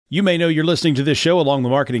You may know you're listening to this show along the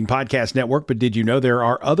Marketing Podcast Network, but did you know there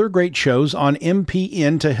are other great shows on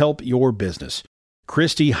MPN to help your business?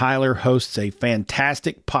 Christy Heiler hosts a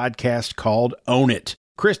fantastic podcast called Own It.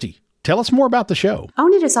 Christy, tell us more about the show.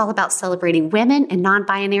 Own It is all about celebrating women and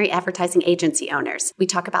non-binary advertising agency owners. We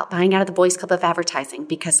talk about buying out of the Boys Club of Advertising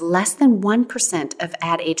because less than 1% of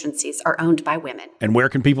ad agencies are owned by women. And where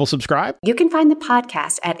can people subscribe? You can find the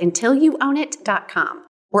podcast at untilyouownit.com.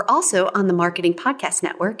 We're also on the Marketing Podcast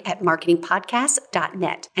Network at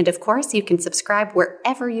marketingpodcast.net. And of course, you can subscribe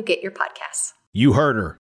wherever you get your podcasts. You heard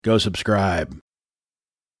her. Go subscribe.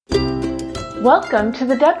 Welcome to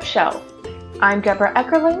The Deb Show. I'm Deborah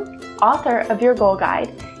Eckerling, author of Your Goal Guide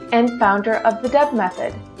and founder of the Deb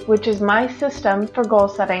Method, which is my system for goal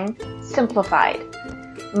setting simplified.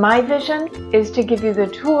 My vision is to give you the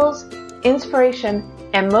tools, inspiration,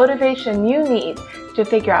 and motivation you need to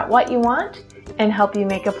figure out what you want and help you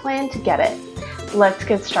make a plan to get it. Let's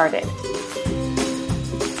get started.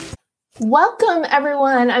 Welcome,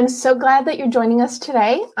 everyone. I'm so glad that you're joining us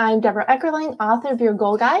today. I'm Deborah Eckerling, author of Your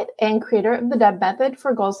Goal Guide and creator of the Deb Method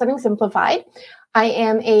for Goal Setting Simplified. I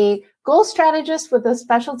am a goal strategist with a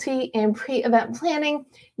specialty in pre-event planning.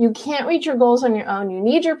 You can't reach your goals on your own. You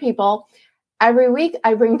need your people. Every week,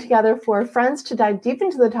 I bring together 4 friends to dive deep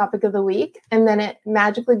into the topic of the week, and then it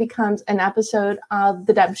magically becomes an episode of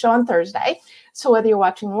The Deb Show on Thursday. So whether you're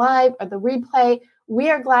watching live or the replay,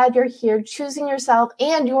 we are glad you're here choosing yourself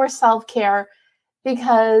and your self-care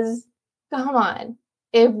because, come on,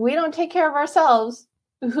 if we don't take care of ourselves,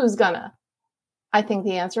 who's gonna? I think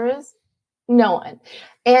the answer is no one.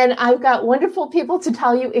 And I've got wonderful people to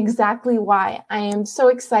tell you exactly why. I am so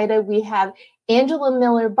excited. We have Angela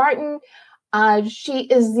Miller Barton. She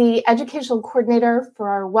is the educational coordinator for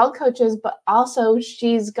our Well Coaches, but also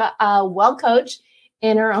she's got a Well Coach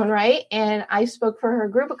in her own right. And I spoke for her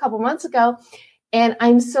group a couple months ago, and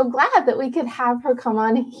I'm so glad that we could have her come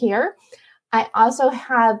on here. I also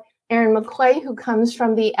have Erin MacCoy, who comes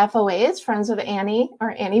from the FOAs, Friends of Annie,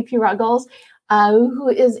 or Annie P. Ruggles, who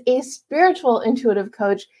is a spiritual intuitive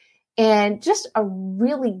coach and just a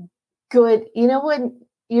really good, when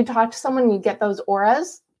you talk to someone, you get those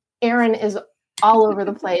auras. Erin is all over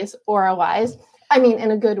the place, aura-wise. I mean, in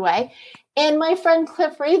a good way. And my friend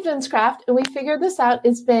Cliff Ravenscraft, and we figured this out.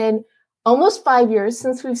 It's been almost 5 years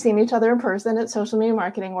since we've seen each other in person at Social Media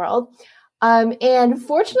Marketing World. And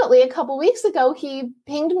fortunately, a couple weeks ago, he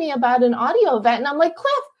pinged me about an audio event. And I'm like,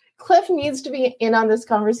 Cliff needs to be in on this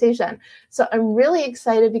conversation. So I'm really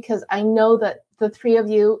excited because I know that the three of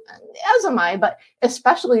you, as am I, but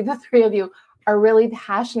especially the three of you, are really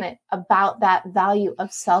passionate about that value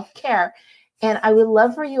of self-care. And I would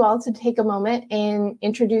love for you all to take a moment and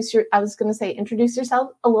introduce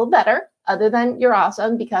yourself a little better, other than you're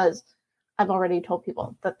awesome, because I've already told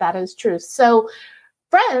people that is true. So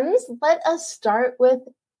friends, let us start with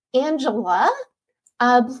Angela.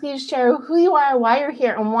 Please share who you are, why you're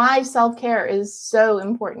here, and why self-care is so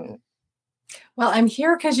important. Well, I'm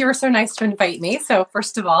here because you were so nice to invite me. So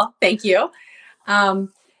first of all, thank you.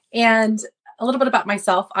 And a little bit about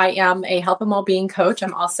myself. I am a health and well-being coach.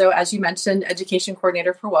 I'm also, as you mentioned, education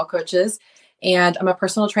coordinator for Well Coaches, and I'm a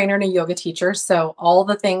personal trainer and a yoga teacher. So all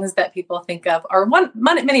the things that people think of, or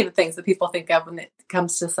many of the things that people think of when it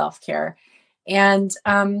comes to self-care. And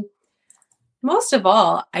most of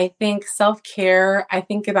all, I think self-care, I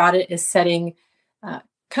think about it as setting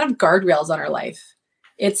kind of guardrails on our life.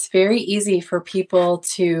 It's very easy for people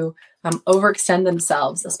to overextend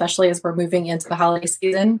themselves, especially as we're moving into the holiday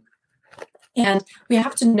season. And we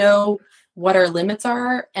have to know what our limits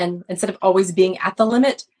are, and instead of always being at the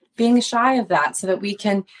limit, being shy of that so that we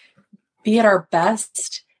can be at our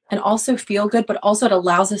best and also feel good, but also it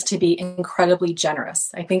allows us to be incredibly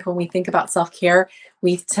generous. I think when we think about self-care,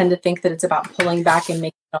 we tend to think that it's about pulling back and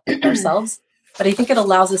making it ourselves. But I think it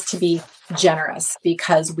allows us to be generous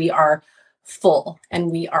because we are full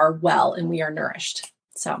and we are well and we are nourished.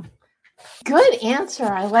 So good answer.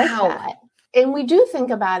 I like that. And we do think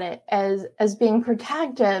about it as being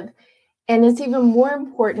protective. And it's even more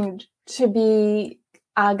important to be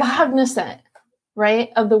cognizant, right,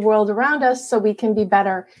 of the world around us so we can be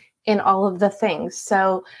better in all of the things.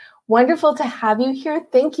 So wonderful to have you here.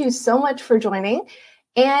 Thank you so much for joining.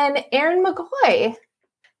 And Erin MacCoy.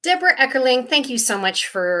 Deborah Eckerling, thank you so much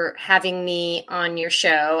for having me on your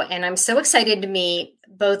show. And I'm so excited to meet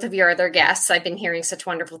both of your other guests. I've been hearing such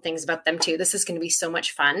wonderful things about them too. This is going to be so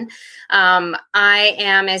much fun. I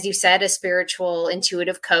am, as you said, a spiritual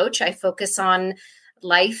intuitive coach. I focus on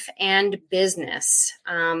life and business,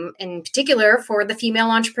 in particular for the female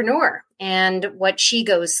entrepreneur and what she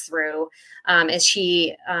goes through as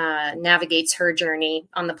she navigates her journey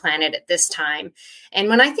on the planet at this time. And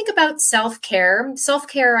when I think about self-care,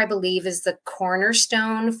 I believe, is the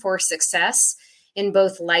cornerstone for success in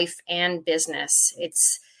both life and business.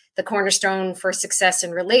 It's the cornerstone for success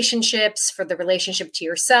in relationships, for the relationship to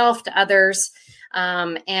yourself, to others.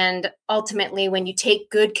 And ultimately, when you take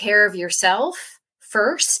good care of yourself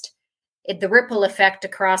first, the ripple effect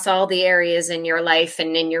across all the areas in your life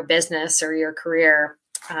and in your business or your career,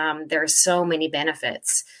 there's so many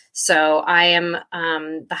benefits. So I am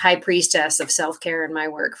the high priestess of self-care in my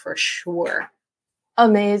work for sure.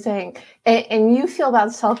 Amazing. And you feel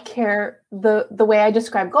about self-care the way I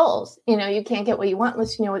describe goals. You can't get what you want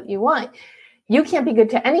unless you know what you want. You can't be good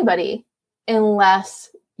to anybody unless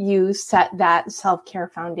you set that self-care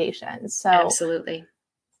foundation. So absolutely.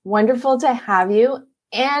 Wonderful to have you.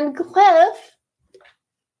 And Cliff,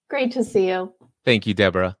 great to see you. Thank you,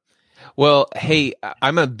 Deborah. Well, hey,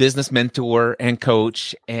 I'm a business mentor and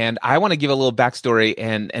coach, and I want to give a little backstory,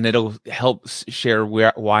 and it'll help share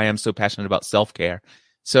why I'm so passionate about self-care.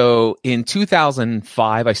 So in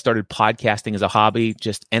 2005, I started podcasting as a hobby,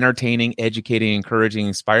 just entertaining, educating, encouraging,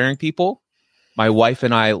 inspiring people. My wife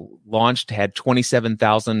and I had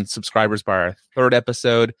 27,000 subscribers by our third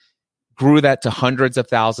episode, grew that to hundreds of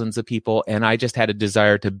thousands of people, and I just had a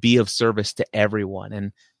desire to be of service to everyone.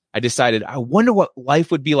 And I decided, I wonder what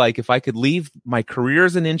life would be like if I could leave my career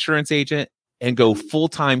as an insurance agent and go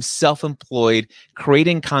full-time self-employed,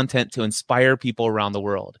 creating content to inspire people around the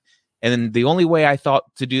world. And the only way I thought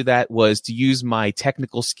to do that was to use my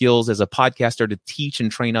technical skills as a podcaster to teach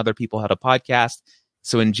and train other people how to podcast.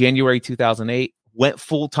 So in January 2008, went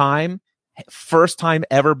full-time, first time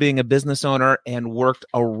ever being a business owner, and worked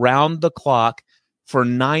around the clock for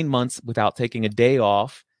 9 months without taking a day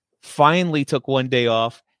off. Finally took one day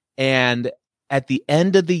off. And at the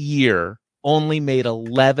end of the year, only made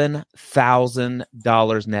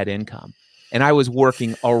 $11,000 net income. And I was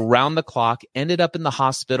working around the clock, ended up in the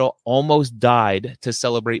hospital, almost died to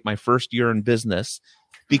celebrate my first year in business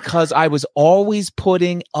because I was always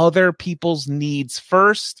putting other people's needs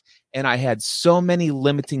first. And I had so many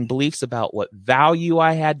limiting beliefs about what value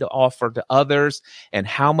I had to offer to others and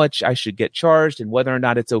how much I should get charged and whether or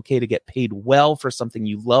not it's okay to get paid well for something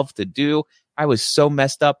you love to do. I was so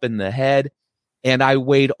messed up in the head, and I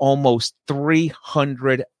weighed almost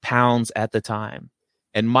 300 pounds at the time.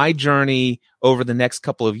 And my journey over the next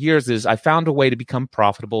couple of years is I found a way to become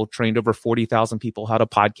profitable, trained over 40,000 people how to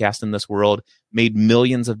podcast in this world, made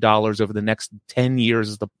millions of dollars over the next 10 years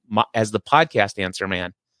as the podcast answer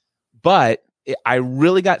man. But I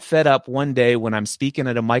really got fed up one day when I'm speaking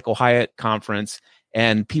at a Michael Hyatt conference,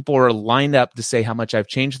 and people were lined up to say how much I've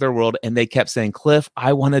changed their world. And they kept saying, Cliff,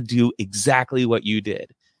 I want to do exactly what you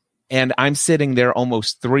did. And I'm sitting there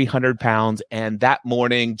almost 300 pounds. And that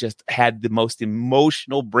morning just had the most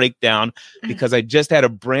emotional breakdown because I just had a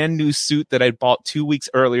brand new suit that I bought 2 weeks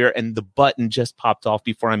earlier, and the button just popped off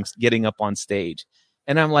before I'm getting up on stage.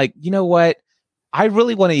 And I'm like, you know what? I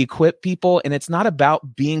really want to equip people, and it's not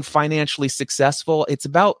about being financially successful. It's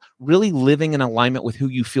about really living in alignment with who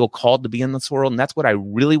you feel called to be in this world. And that's what I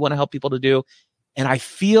really want to help people to do. And I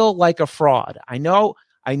feel like a fraud. I know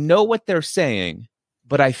what they're saying,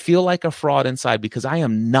 but I feel like a fraud inside because I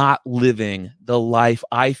am not living the life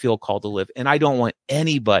I feel called to live. And I don't want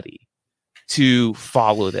anybody to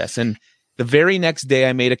follow this. And the very next day,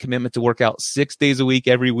 I made a commitment to work out 6 days a week,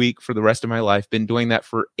 every week for the rest of my life. Been doing that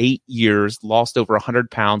for 8 years, lost over 100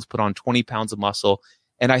 pounds, put on 20 pounds of muscle.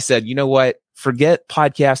 And I said, you know what? Forget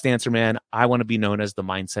podcast answer man. I want to be known as the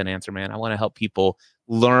mindset answer man. I want to help people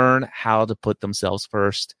learn how to put themselves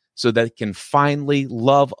first so that they can finally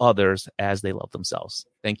love others as they love themselves.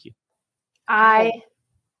 Thank you. I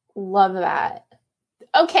love that.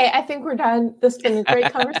 Okay, I think we're done. This has been a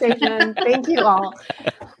great conversation. Thank you all.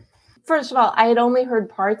 First of all, I had only heard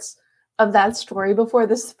parts of that story before.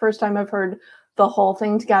 This is the first time I've heard the whole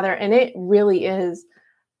thing together. And it really is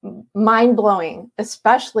mind-blowing,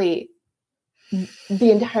 especially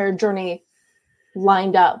the entire journey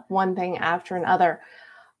lined up, one thing after another.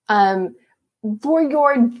 For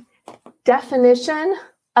your definition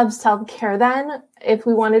of self-care then, if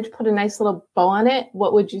we wanted to put a nice little bow on it,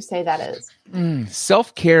 what would you say that is?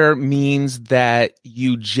 Self-care means that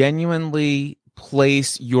you genuinely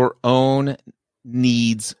place your own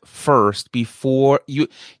needs first before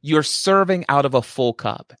you're serving out of a full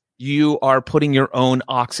cup. You are putting your own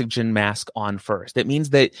oxygen mask on first. It means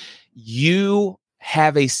that you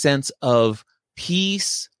have a sense of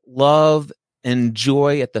peace, love, and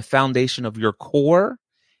joy at the foundation of your core.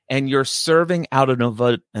 and you're serving out of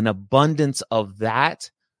an abundance of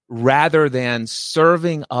that rather than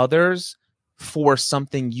serving others for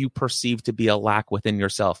something you perceive to be a lack within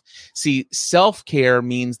yourself. See, self-care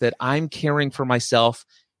means that I'm caring for myself,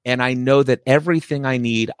 and I know that everything I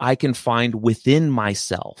need I can find within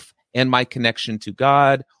myself and my connection to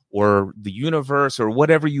God or the universe or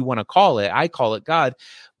whatever you want to call it. I call it God,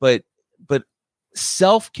 but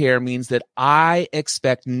self-care means that I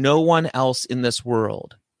expect no one else in this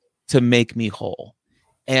world to make me whole.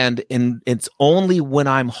 And it's only when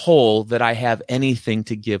I'm whole that I have anything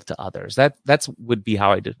to give to others. That's would be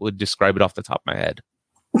how I would describe it off the top of my head.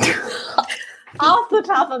 Off the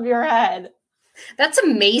top of your head. That's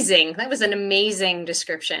amazing. That was an amazing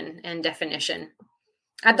description and definition.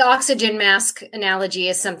 The oxygen mask analogy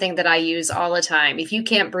is something that I use all the time. If you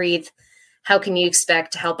can't breathe, how can you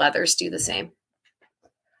expect to help others do the same?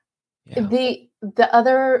 Yeah. The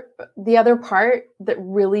other part that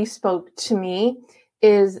really spoke to me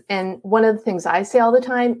is, and one of the things I say all the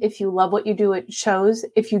time, if you love what you do, it shows.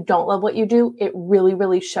 If you don't love what you do, it really,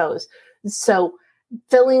 really shows. So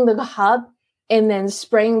filling the cup and then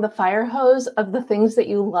spraying the fire hose of the things that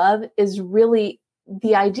you love is really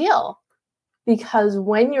the ideal. Because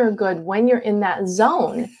when you're good, when you're in that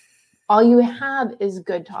zone, all you have is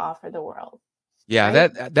good to offer the world. Yeah,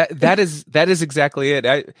 right? that is exactly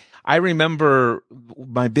it. I remember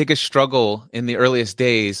my biggest struggle in the earliest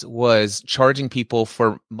days was charging people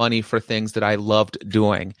for money for things that I loved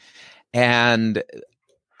doing. And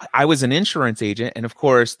I was an insurance agent, and of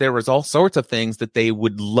course there was all sorts of things that they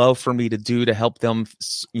would love for me to do to help them,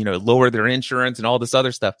 lower their insurance and all this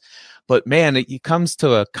other stuff. But man, it comes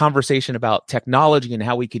to a conversation about technology and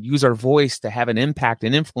how we could use our voice to have an impact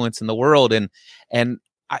and influence in the world. And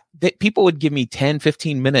people would give me 10,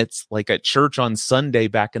 15 minutes, like at church on Sunday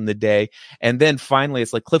back in the day. And then finally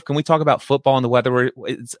it's like, Cliff, can we talk about football and the weather?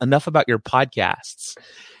 It's enough about your podcasts.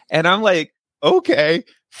 And I'm like, okay,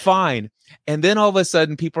 fine. And then all of a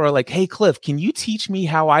sudden people are like, hey, Cliff, can you teach me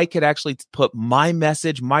how I could actually put my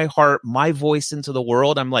message, my heart, my voice into the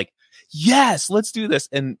world? I'm like, yes, let's do this.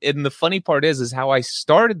 And the funny part is how I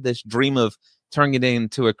started this dream of turning it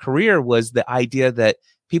into a career was the idea that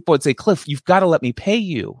people would say, Cliff, you've got to let me pay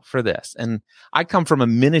you for this. And I come from a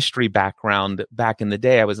ministry background back in the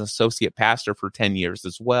day. I was an associate pastor for 10 years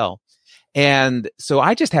as well. And so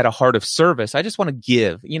I just had a heart of service. I just want to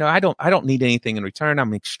give. I don't need anything in return.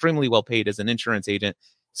 I'm extremely well paid as an insurance agent.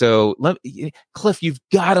 So Cliff, you've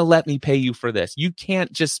got to let me pay you for this. You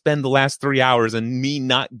can't just spend the last 3 hours and me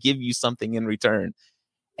not give you something in return.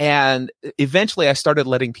 And eventually I started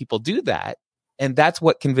letting people do that. And that's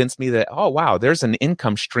what convinced me that, oh, wow, there's an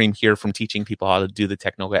income stream here from teaching people how to do the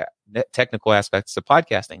technical aspects of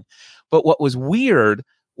podcasting. But what was weird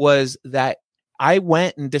was that I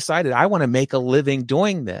went and decided I want to make a living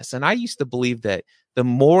doing this. And I used to believe that the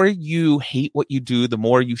more you hate what you do, the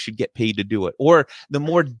more you should get paid to do it. Or the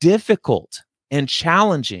more difficult and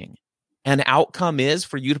challenging an outcome is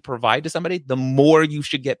for you to provide to somebody, the more you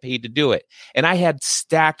should get paid to do it. And I had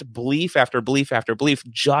stacked belief after belief after belief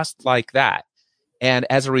just like that. And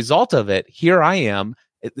as a result of it, here I am.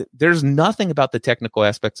 There's nothing about the technical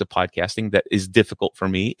aspects of podcasting that is difficult for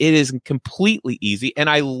me. It is completely easy, and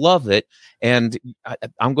I love it. And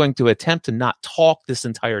I'm going to attempt to not talk this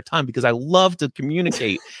entire time because I love to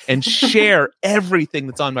communicate and share everything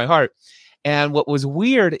that's on my heart. And what was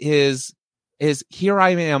weird is here I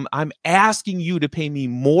am. I'm asking you to pay me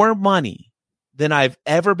more money than I've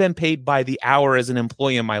ever been paid by the hour as an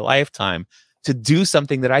employee in my lifetime to do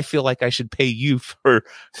something that I feel like I should pay you for,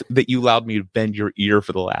 that you allowed me to bend your ear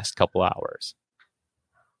for the last couple hours.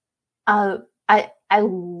 I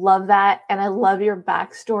love that. And I love your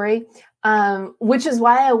backstory, which is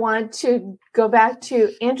why I want to go back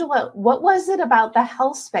to Angela. What was it about the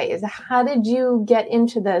health space? How did you get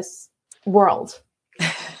into this world?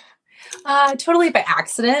 Totally by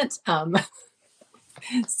accident.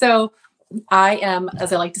 So I am,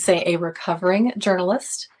 as I like to say, a recovering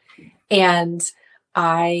journalist. And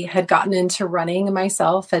I had gotten into running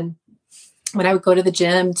myself. And when I would go to the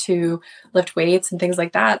gym to lift weights and things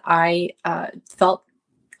like that, I felt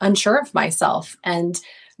unsure of myself. And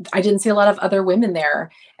I didn't see a lot of other women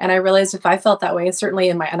there. And I realized if I felt that way, certainly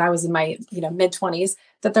and I was in my mid-20s,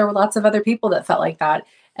 that there were lots of other people that felt like that.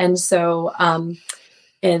 And so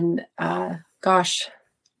in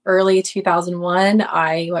early 2001,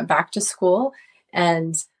 I went back to school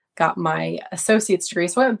and got my associate's degree.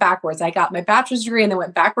 So I went backwards. I got my bachelor's degree and then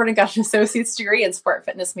went backward and got an associate's degree in sport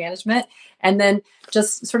fitness management, and then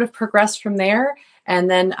just sort of progressed from there.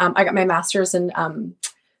 And then I got my master's in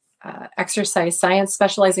exercise science,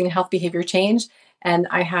 specializing in health behavior change. And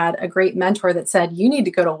I had a great mentor that said, you need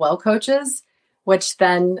to go to well coaches, which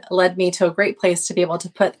then led me to a great place to be able to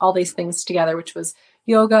put all these things together, which was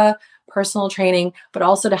yoga, personal training, but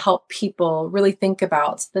also to help people really think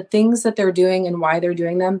about the things that they're doing and why they're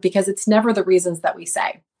doing them, because it's never the reasons that we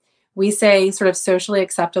say. We say sort of socially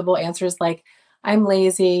acceptable answers like, I'm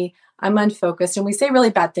lazy, I'm unfocused, and we say really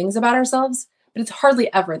bad things about ourselves, but it's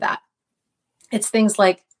hardly ever that. It's things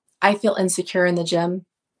like, I feel insecure in the gym.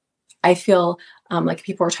 I feel like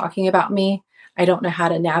people are talking about me. I don't know how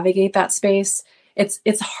to navigate that space.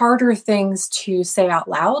 It's harder things to say out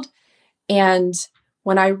loud. And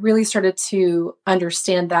when I really started to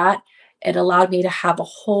understand that, it allowed me to have a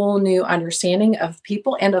whole new understanding of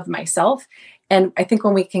people and of myself. And I think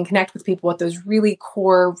when we can connect with people with those really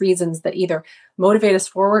core reasons that either motivate us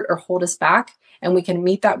forward or hold us back, and we can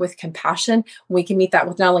meet that with compassion, we can meet that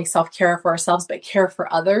with not only self-care for ourselves, but care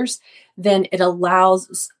for others, then it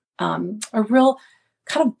allows a real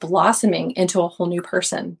kind of blossoming into a whole new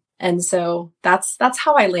person. And so that's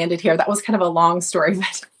how I landed here. That was kind of a long story,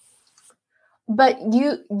 but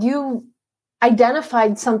you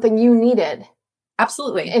identified something you needed.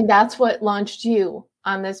 Absolutely. And that's what launched you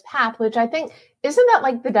on this path, which I think, isn't that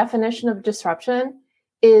like the definition of disruption,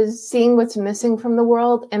 is seeing what's missing from the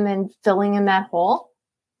world and then filling in that hole?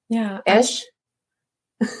 Yeah. Ish.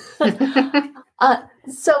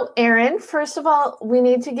 So Erin, first of all, we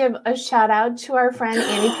need to give a shout out to our friend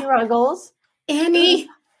Annie P. Ruggles. Annie,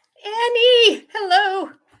 hello.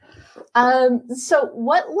 So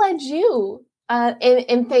what led you,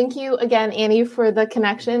 and thank you again, Annie, for the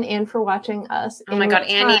connection and for watching us. Oh my God,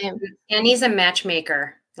 Annie's a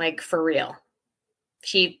matchmaker, like for real.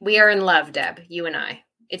 We are in love, Deb, you and I.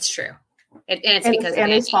 It's true. It's because of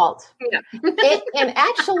Annie's fault. Yeah. And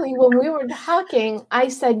actually, when we were talking, I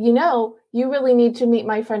said, you really need to meet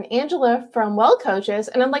my friend Angela from Well Coaches.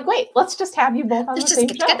 And I'm like, wait, let's just have you both on the same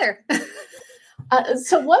show. Together.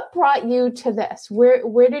 So what brought you to this?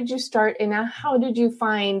 Where did you start, and how did you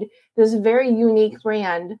find this very unique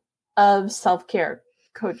brand of self-care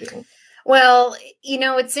coaching? Well,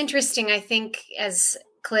 it's interesting. I think as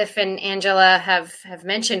Cliff and Angela have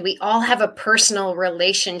mentioned, we all have a personal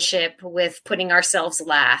relationship with putting ourselves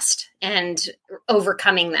last and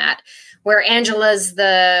overcoming that. Where Angela's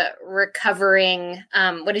the recovering,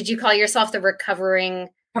 what did you call yourself? The recovering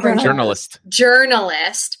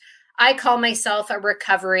journalist. I call myself a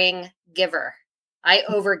recovering giver. I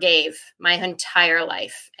overgave my entire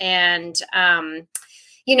life. And, I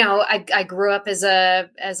grew up as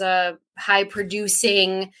a high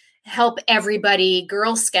producing, help everybody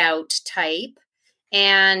Girl Scout type,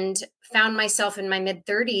 and found myself in my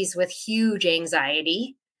mid-30s with huge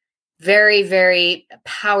anxiety, very, very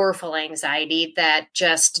powerful anxiety that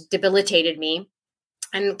just debilitated me.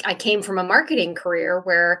 And I came from a marketing career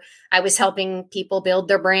where I was helping people build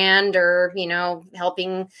their brand, or,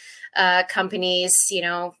 helping companies,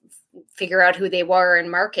 figure out who they were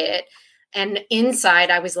and market. And inside,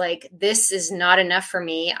 I was like, this is not enough for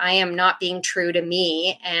me. I am not being true to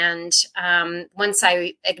me. And once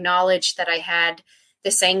I acknowledged that I had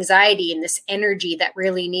this anxiety and this energy that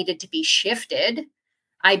really needed to be shifted,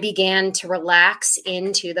 I began to relax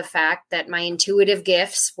into the fact that my intuitive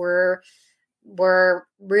gifts were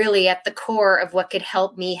really at the core of what could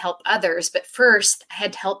help me help others. But first, I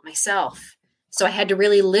had to help myself. So I had to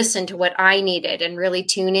really listen to what I needed and really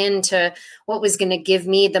tune in to what was going to give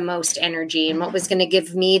me the most energy and what was going to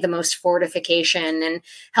give me the most fortification and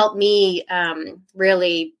help me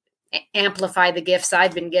really amplify the gifts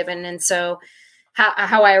I've been given. And so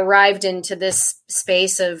how I arrived into this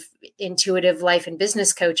space of intuitive life and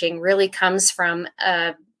business coaching really comes from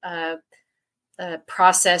a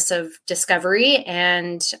process of discovery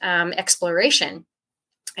and exploration.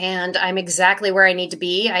 And I'm exactly where I need to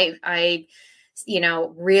be. I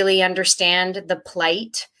really understand the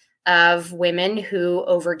plight of women who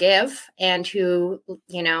overgive and who,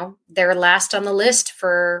 they're last on the list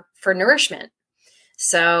for nourishment.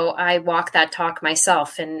 So I walk that talk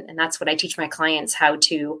myself, and that's what I teach my clients, how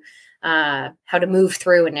to move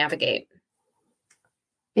through and navigate.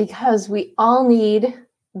 Because we all need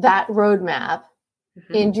that roadmap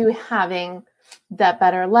into having that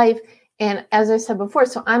better life. And as I said before,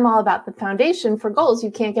 so I'm all about the foundation for goals.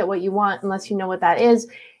 You can't get what you want unless you know what that is.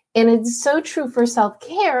 And it's so true for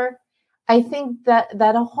self-care. I think that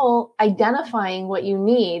a whole identifying what you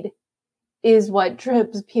need is what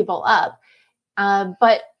trips people up.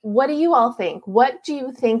 But what do you all think? What do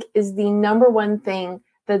you think is the number one thing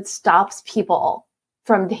that stops people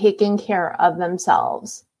from taking care of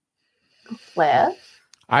themselves? Cliff?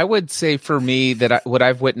 I would say for me that what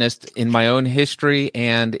I've witnessed in my own history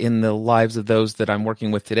and in the lives of those that I'm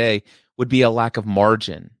working with today would be a lack of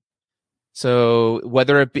margin. So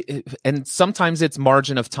whether it be, and sometimes it's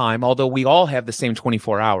margin of time, although we all have the same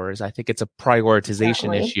 24 hours. I think it's a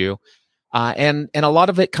prioritization issue. And a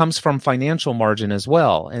lot of it comes from financial margin as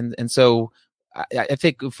well. And so I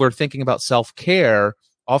think if we're thinking about self-care,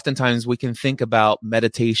 oftentimes we can think about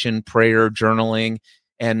meditation, prayer, journaling,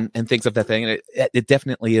 and things of that thing. And it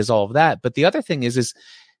definitely is all of that. But the other thing is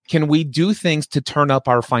can we do things to turn up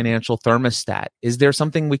our financial thermostat? Is there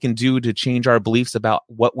something we can do to change our beliefs about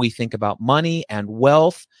what we think about money and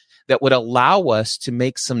wealth that would allow us to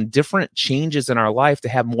make some different changes in our life, to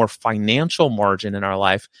have more financial margin in our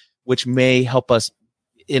life, which may help us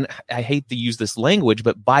I hate to use this language,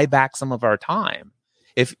 but buy back some of our time.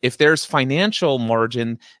 If there's financial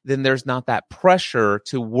margin, then there's not that pressure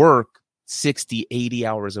to work 60, 80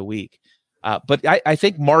 hours a week. But I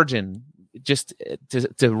think margin, just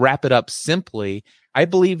to wrap it up simply, I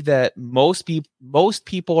believe that most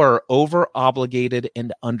people are over obligated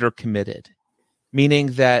and undercommitted,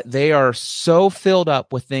 meaning that they are so filled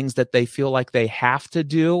up with things that they feel like they have to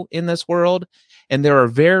do in this world. And there are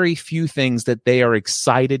very few things that they are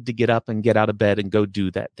excited to get up and get out of bed and go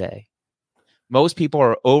do that day. Most people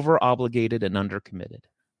are over obligated and undercommitted.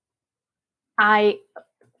 I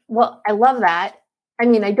love that. I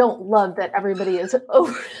mean, I don't love that everybody is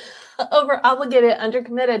over obligated,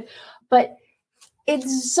 undercommitted, but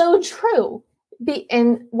it's so true.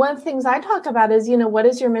 And one of the things I talk about is, what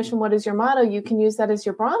is your mission? What is your motto? You can use that as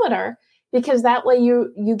your barometer, because that way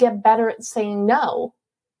you get better at saying no.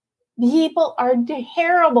 People are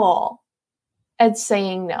terrible at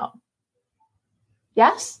saying no.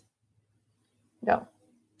 Yes? No.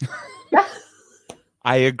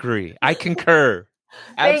 I agree. I concur.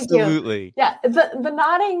 Absolutely. Yeah. The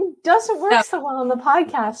nodding doesn't work so well on the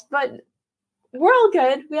podcast, but we're all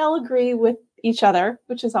good. We all agree with each other,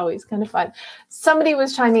 which is always kind of fun. Somebody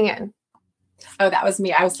was chiming in. Oh, that was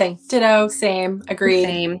me. I was saying ditto, same, agreed.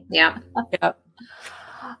 Same. Yeah. Yep.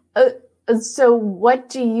 So what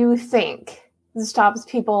do you think stops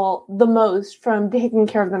people the most from taking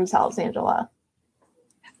care of themselves, Angela?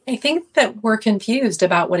 I think that we're confused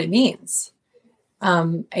about what it means.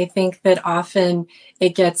 I think that often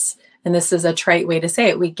it gets, and this is a trite way to say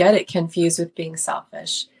it, we get it confused with being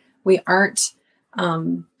selfish. We aren't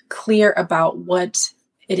clear about what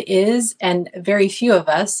it is, and very few of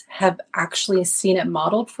us have actually seen it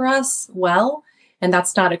modeled for us well. And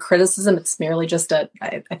that's not a criticism. It's merely just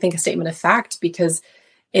I think a statement of fact, because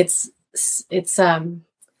it's a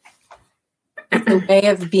way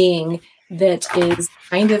of being that is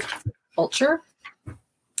kind of culture.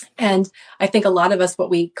 And I think a lot of us,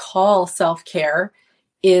 what we call self-care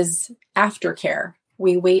is aftercare.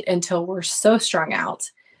 We wait until we're so strung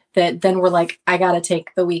out that then we're like, I got to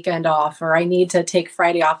take the weekend off, or I need to take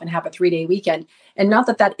Friday off and have a 3-day weekend. And not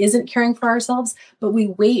that that isn't caring for ourselves, but we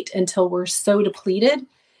wait until we're so depleted.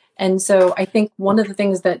 And so I think one of the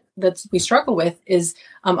things that we struggle with is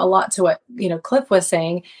a lot to what, Cliff was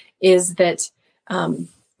saying, is that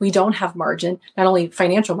we don't have margin, not only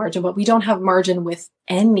financial margin, but we don't have margin with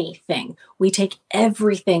anything. We take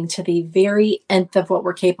everything to the very nth of what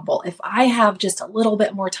we're capable. If I have just a little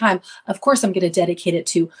bit more time, of course, I'm going to dedicate it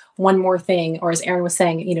to one more thing. Or as Erin was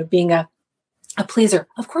saying, being a pleaser,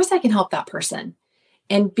 of course I can help that person.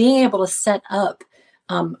 And being able to set up,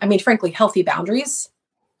 frankly, healthy boundaries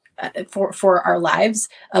for our lives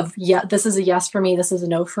of, this is a yes for me, this is a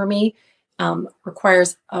no for me,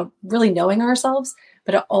 requires really knowing ourselves,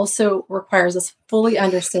 but it also requires us fully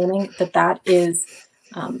understanding that is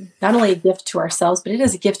not only a gift to ourselves, but it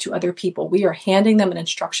is a gift to other people. We are handing them an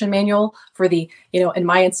instruction manual for the, in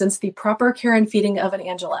my instance, the proper care and feeding of an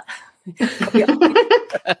Angela.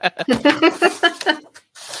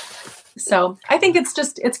 So I think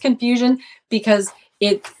it's confusion because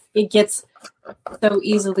it gets so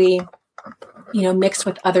easily, mixed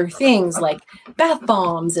with other things like bath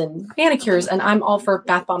bombs and manicures. And I'm all for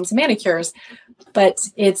bath bombs and manicures, but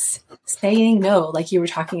it's saying no, like you were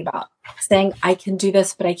talking about, saying I can do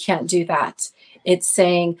this, but I can't do that. It's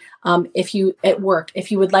saying, if you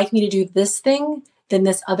would like me to do this thing, then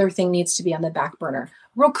this other thing needs to be on the back burner.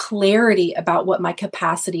 Real clarity about what my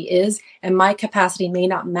capacity is. And my capacity may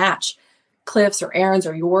not match Cliff's or Erin's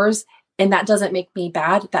or yours. And that doesn't make me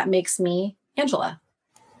bad. That makes me Angela.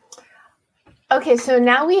 Okay, so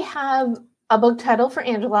now we have a book title for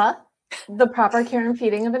Angela, The Proper Care and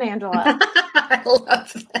Feeding of an Angela. I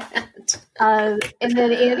love that. And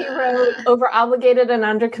then Andy wrote Over-Obligated and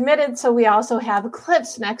Undercommitted, so we also have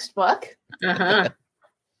Cliff's next book. Uh-huh.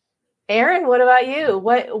 Erin, what about you?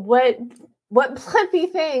 What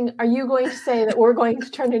plimpy thing are you going to say that we're going to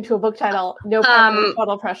turn into a book title? No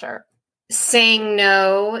total pressure. Saying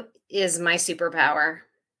no is my superpower.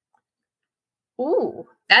 Ooh.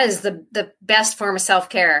 That is the best form of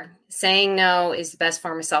self-care. Saying no is the best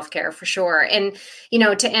form of self-care for sure. And,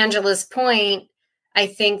 to Angela's point, I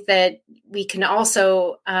think that we can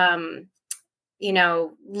also,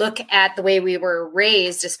 look at the way we were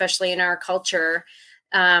raised, especially in our culture,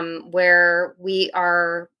 where we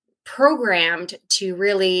are programmed to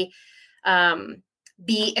really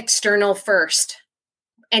be external first.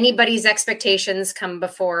 Anybody's expectations come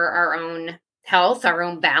before our own health, our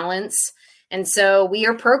own balance. And so we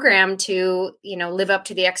are programmed to, live up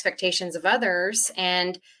to the expectations of others.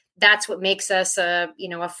 And that's what makes us a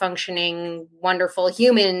functioning, wonderful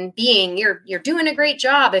human being. You're doing a great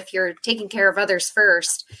job if you're taking care of others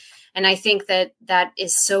first. And I think that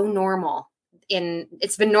is so normal.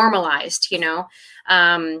 It's been normalized,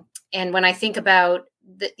 and when I think about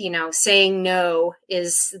saying no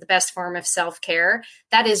is the best form of self-care,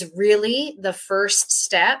 that is really the first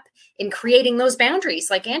step in creating those boundaries,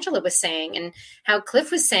 like Angela was saying, and how Cliff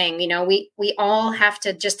was saying, we all have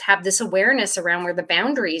to just have this awareness around where the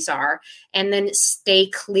boundaries are and then stay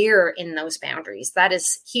clear in those boundaries. That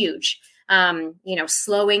is huge.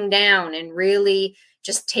 Slowing down and really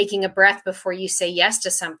just taking a breath before you say yes to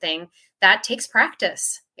something, that takes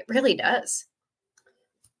practice. It really does.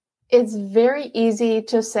 It's very easy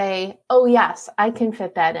to say, oh, yes, I can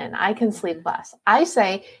fit that in. I can sleep less. I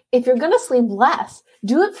say, if you're going to sleep less,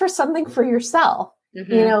 do it for something for yourself.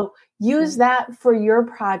 Mm-hmm. Use that for your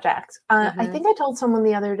project. I think I told someone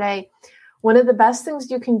the other day, one of the best things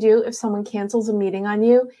you can do if someone cancels a meeting on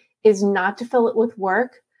you is not to fill it with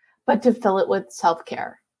work, but to fill it with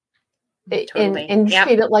self-care. Totally. And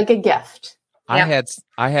treat it like a gift.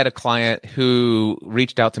 I had a client who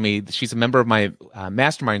reached out to me. She's a member of my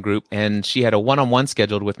mastermind group, and she had a one-on-one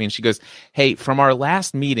scheduled with me. And she goes, "Hey, from our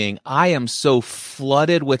last meeting, I am so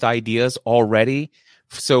flooded with ideas already.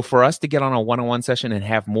 So for us to get on a one-on-one session and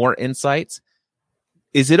have more insights,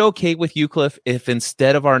 is it okay with you, Cliff, if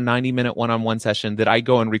instead of our 90-minute one-on-one session that I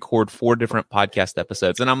go and record 4 different podcast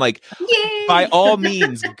episodes?" And I'm like, yay! By all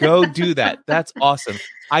means, go do that. That's awesome.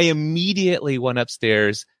 I immediately went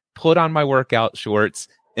upstairs, put on my workout shorts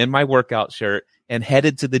and my workout shirt, and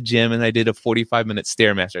headed to the gym. And I did a 45-minute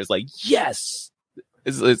Stairmaster. It's like, yes,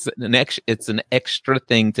 it's an extra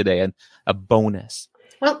thing today and a bonus.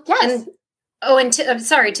 Well, yes. I'm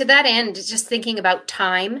sorry, to that end, just thinking about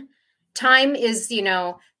time. Time is,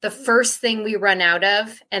 the first thing we run out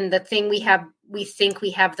of and the thing we think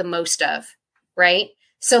we have the most of, right?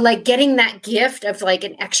 So like getting that gift of like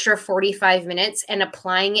an extra 45 minutes and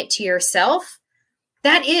applying it to yourself,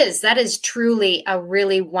 that is truly a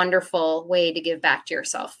really wonderful way to give back to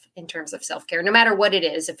yourself in terms of self-care, no matter what it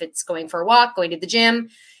is. If it's going for a walk, going to the gym,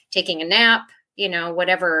 taking a nap,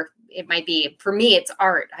 whatever it might be. For me, it's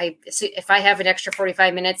art. If I have an extra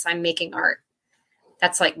 45 minutes, I'm making art.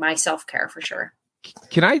 That's like my self-care for sure.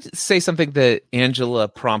 Can I say something that Angela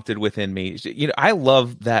prompted within me? I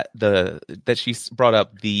love that she brought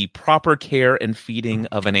up the proper care and feeding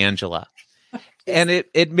of an Angela. And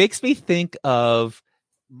it makes me think of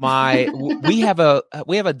we have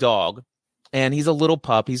a dog, and he's a little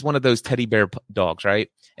pup. He's one of those teddy bear dogs, right?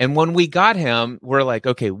 And when we got him, we're like,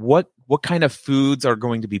 okay, what kind of foods are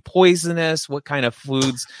going to be poisonous? What kind of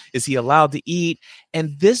foods is he allowed to eat?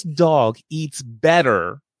 And this dog eats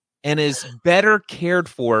better and is better cared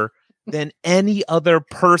for than any other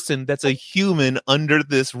person that's a human under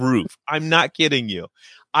this roof. I'm not kidding you.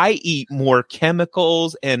 I eat more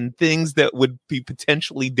chemicals and things that would be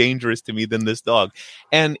potentially dangerous to me than this dog.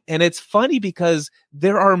 And it's funny because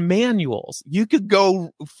there are manuals. You could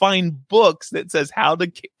go find books that says how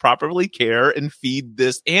to properly care and feed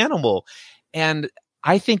this animal. And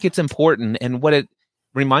I think it's important. And what it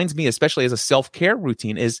reminds me, especially as a self-care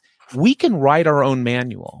routine, is we can write our own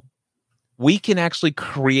manual. We can actually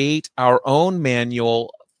create our own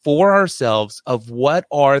manual for ourselves of what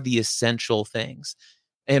are the essential things.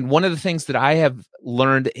 And one of the things that I have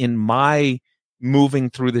learned in my moving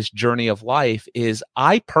through this journey of life is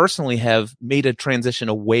I personally have made a transition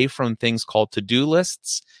away from things called to-do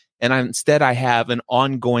lists. And instead I have an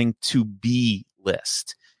ongoing to-be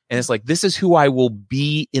list. And it's like, this is who I will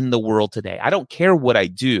be in the world today. I don't care what I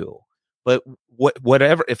do, but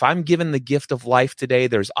whatever, if I'm given the gift of life today,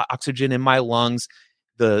 there's oxygen in my lungs.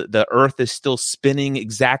 The earth is still spinning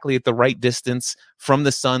exactly at the right distance from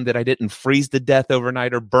the sun, that I didn't freeze to death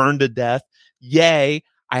overnight or burn to death. Yay,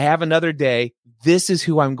 I have another day. This is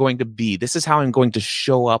who I'm going to be. This is how I'm going to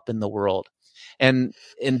show up in the world. And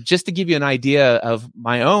just to give you an idea of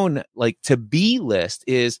my own to be list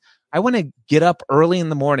is I want to get up early in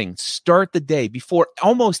the morning, start the day before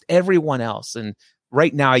almost everyone else. And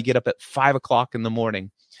right now I get up at 5 o'clock in the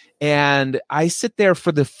morning. And I sit there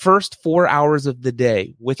for the first 4 hours of the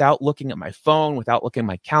day without looking at my phone, without looking at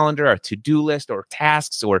my calendar, or to-do list, or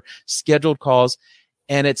tasks, or scheduled calls.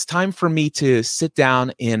 And it's time for me to sit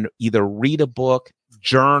down and either read a book,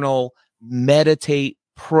 journal, meditate,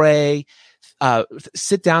 pray,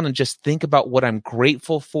 sit down and just think about what I'm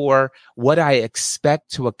grateful for, what I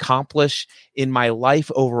expect to accomplish in my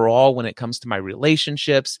life overall when it comes to my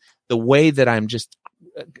relationships, the way that I'm just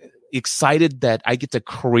excited that I get to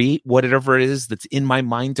create whatever it is that's in my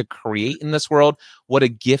mind to create in this world, what a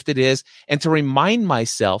gift it is, and to remind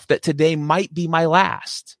myself that today might be my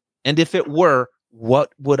last. And if it were,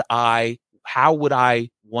 how would I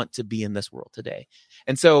want to be in this world today?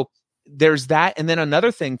 And so there's that. And then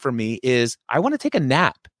another thing for me is I want to take a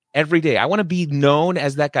nap every day. I want to be known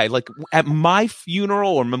as that guy. Like at my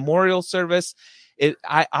funeral or memorial service,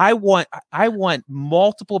 I want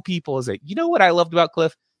multiple people to say, you know what I loved about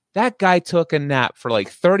Cliff? That guy took a nap for like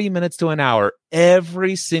 30 minutes to an hour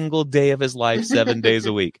every single day of his life, 7 days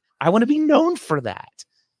a week. I want to be known for that.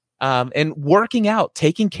 And working out,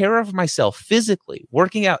 taking care of myself physically,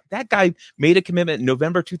 working out. That guy made a commitment in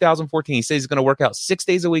November 2014. He says he's going to work out 6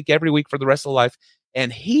 days a week, every week for the rest of life.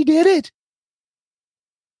 And he did it.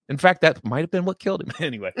 In fact, that might have been what killed him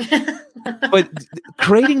anyway. But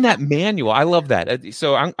creating that manual, I love that.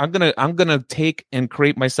 So I'm gonna take and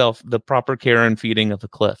create myself the proper care and feeding of the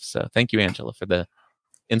Cliff. So thank you, Angela, for the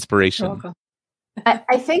inspiration. You're welcome.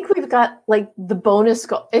 I think we've got like the bonus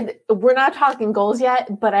goal. We're not talking goals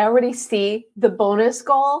yet, but I already see the bonus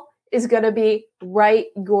goal is going to be write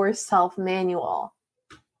yourself manual.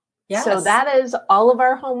 Yes. So that is all of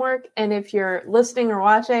our homework. And if you're listening or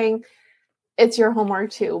watching, it's your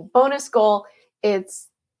homework too. Bonus goal. It's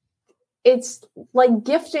like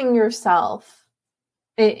gifting yourself.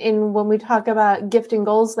 And when we talk about gifting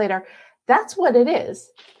goals later, that's what it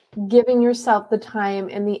is. Giving yourself the time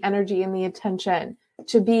and the energy and the attention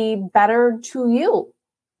to be better to you.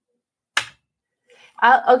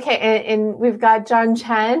 Okay, and we've got John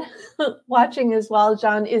Chen watching as well.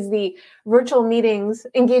 John is the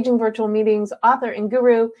Engaging Virtual Meetings author and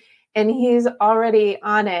guru, and he's already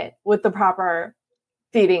on it with the proper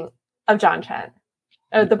feeding of John Chen,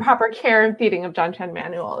 the proper care and feeding of John Chen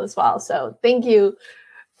manual as well. So thank you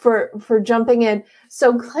for jumping in.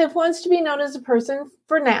 So Cliff wants to be known as a person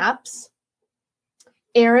for naps.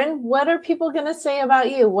 Erin, what are people going to say about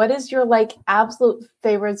you? What is your absolute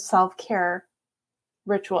favorite self-care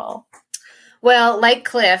ritual? Well, like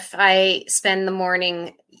Cliff, I spend the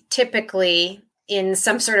morning typically in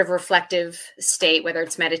some sort of reflective state, whether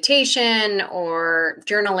it's meditation or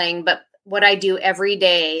journaling. But what I do every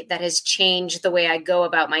day that has changed the way I go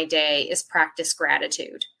about my day is practice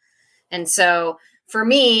gratitude. And so for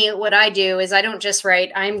me, what I do is I don't just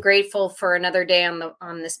write, I'm grateful for another day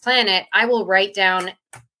on this planet. I will write down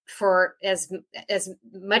for as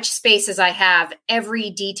much space as I have, every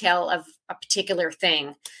detail of a particular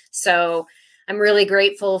thing. So I'm really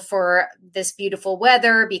grateful for this beautiful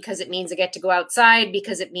weather because it means I get to go outside,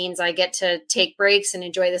 because it means I get to take breaks and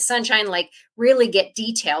enjoy the sunshine, really get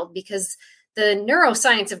detailed, because the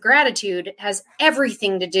neuroscience of gratitude has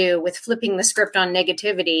everything to do with flipping the script on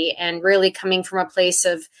negativity and really coming from a place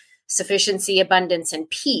of sufficiency, abundance, and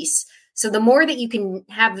peace. So the more that you can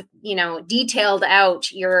have, detailed out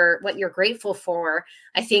what you're grateful for,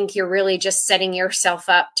 I think you're really just setting yourself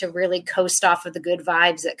up to really coast off of the good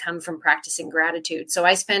vibes that come from practicing gratitude. So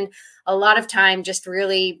I spend a lot of time just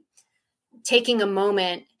really taking a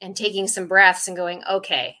moment and taking some breaths and going,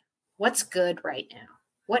 okay, what's good right now?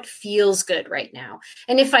 What feels good right now?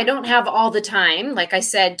 And if I don't have all the time, like I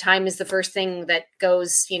said, time is the first thing that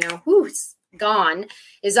goes, it's gone,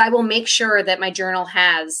 is I will make sure that my journal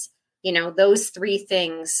has, those three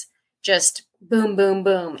things just boom, boom,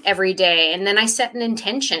 boom every day. And then I set an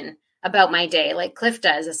intention about my day like Cliff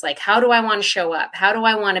does. It's like, how do I want to show up? How do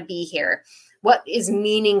I want to be here? What is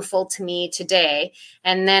meaningful to me today?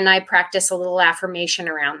 And then I practice a little affirmation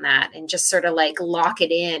around that and just sort of lock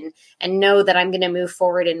it in and know that I'm going to move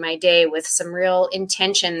forward in my day with some real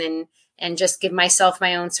intention and just give myself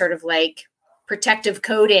my own sort of protective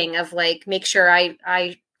coating of make sure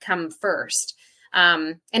I come first.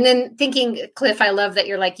 And then thinking, Cliff, I love that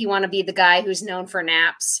you're you want to be the guy who's known for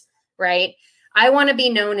naps, right? I want to be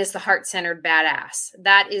known as the heart-centered badass.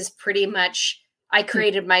 That is pretty much, I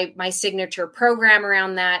created my signature program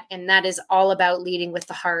around that. And that is all about leading with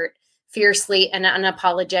the heart, fiercely and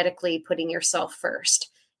unapologetically putting yourself first.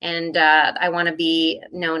 And I want to be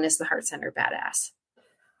known as the heart-centered badass.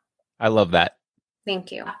 I love that.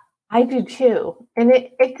 Thank you. I do too. And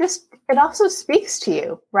it also speaks to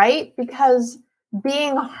you, right? Because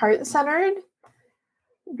being heart-centered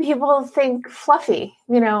people think fluffy,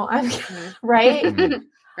 right?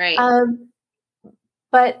 Right.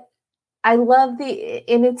 But I love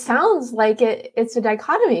and it sounds like it's a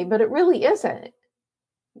dichotomy, but it really isn't.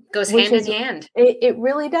 Goes hand in hand. It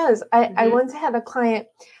really does. I once had a client,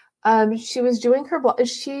 she was doing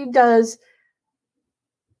she does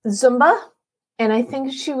Zumba, and I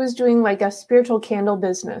think she was doing like a spiritual candle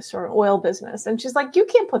business or oil business. And she's like, you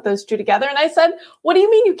can't put those two together. And I said, what do you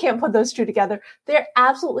mean you can't put those two together? They're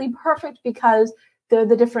absolutely perfect because they're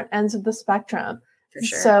the different ends of the spectrum. For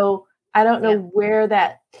sure. So I don't know where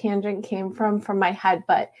that tangent came from my head,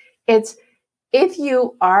 but it's, if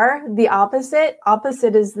you are the opposite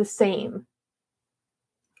is the same.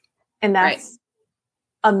 And that's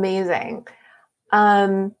amazing.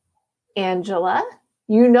 Angela,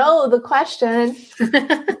 you know the question.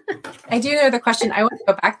 I do know the question. I want to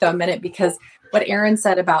go back though a minute, because what Erin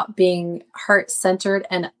said about being heart-centered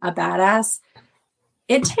and a badass,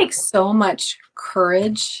 it takes so much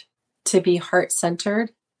courage to be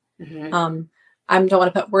heart-centered. I don't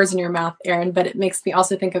want to put words in your mouth, Erin, but it makes me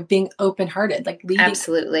also think of being open-hearted, like leading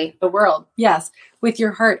Absolutely. the world. Yes, with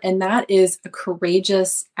your heart. And that is a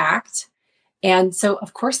courageous act. And so,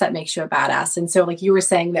 of course, that makes you a badass. And so, like you were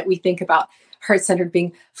saying, that we think about heart-centered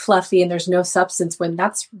being fluffy and there's no substance, when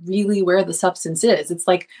that's really where the substance is. It's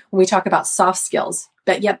like when we talk about soft skills,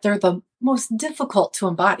 but yet they're the most difficult to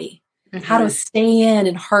embody. How to stay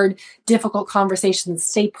in hard, difficult conversations,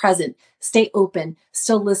 stay present, stay open,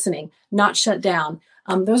 still listening, not shut down.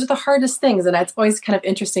 Those are the hardest things. And it's always kind of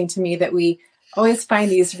interesting to me that we always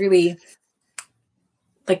find these really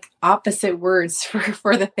like opposite words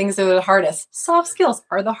for the things that are the hardest. Soft skills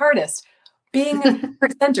are the hardest. Being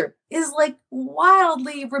heart-centered is like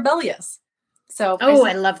wildly rebellious. So,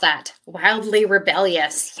 I love that. Wildly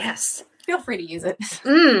rebellious. Yes. Feel free to use it.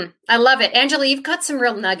 I love it. Angela, you've got some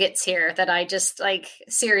real nuggets here that I just like,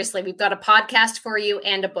 seriously, we've got a podcast for you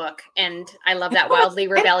and a book. And I love that. Wildly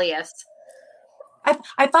rebellious.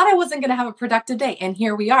 I thought I wasn't going to have a productive day. And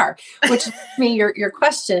here we are, which me, your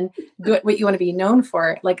question, what you want to be known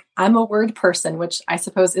for. Like, I'm a word person, which I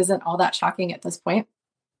suppose isn't all that shocking at this point.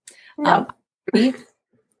 No.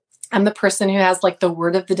 I'm the person who has like the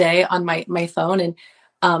word of the day on my phone.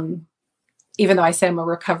 And, even though I say I'm a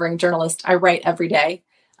recovering journalist, I write every day,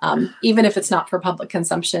 even if it's not for public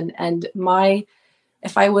consumption. And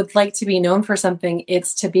if I would like to be known for something,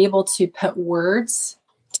 it's to be able to put words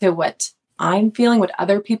to what I'm feeling, what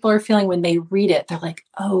other people are feeling when they read it. They're like,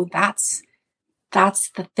 oh, that's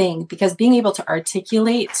the thing. Because being able to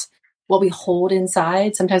articulate what we hold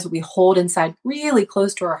inside, sometimes what we hold inside really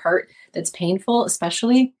close to our heart that's painful,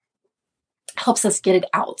 especially, helps us get it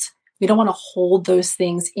out. We don't want to hold those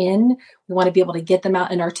things in. We want to be able to get them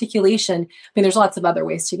out in articulation. I mean, there's lots of other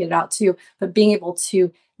ways to get it out too, but being able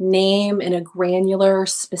to name in a granular,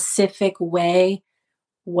 specific way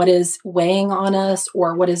what is weighing on us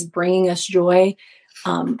or what is bringing us joy,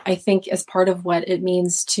 I think is part of what it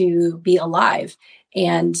means to be alive.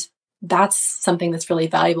 And that's something that's really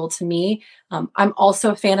valuable to me. I'm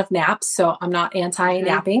also a fan of naps, so I'm not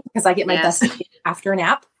anti-napping because I get my best after a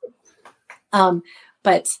nap.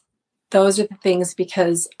 But those are the things,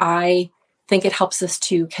 because I think it helps us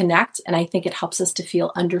to connect, and I think it helps us to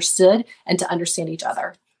feel understood and to understand each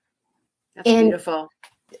other. That's beautiful.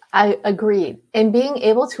 I agree. And being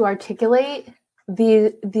able to articulate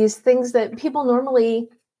these things that people normally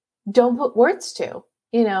don't put words to,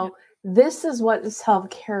 this is what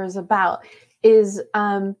self-care is about, is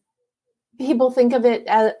people think of it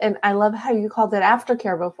as, and I love how you called it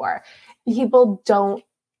aftercare before. People don't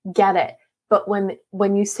get it. But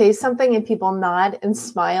when you say something and people nod and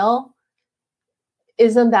smile,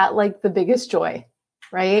 isn't that like the biggest joy,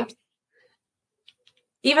 right?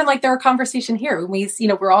 Even like our conversation here,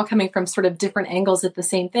 we're all coming from sort of different angles at the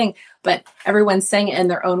same thing, but everyone's saying it in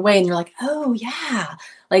their own way. And you're like, oh yeah.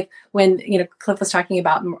 Like when, Cliff was talking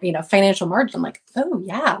about, financial margin, I'm like, oh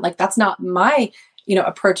yeah, like that's not my,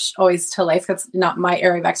 approach always to life. That's not my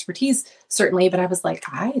area of expertise, certainly. But I was like,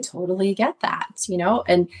 I totally get that,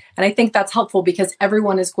 and I think that's helpful because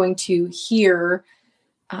everyone is going to hear,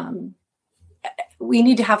 we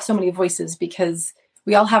need to have so many voices because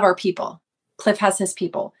we all have our people. Cliff has his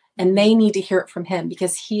people and they need to hear it from him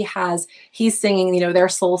because he's singing, their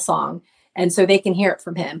soul song. And so they can hear it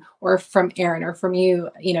from him or from Erin or from you,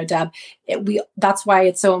 Deb. That's why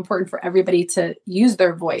it's so important for everybody to use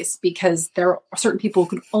their voice, because there are certain people who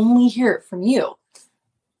can only hear it from you.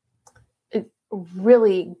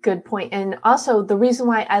 Really good point. And also the reason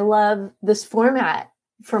why I love this format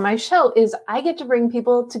for my show is I get to bring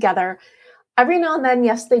people together every now and then.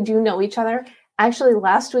 Yes, they do know each other. Actually,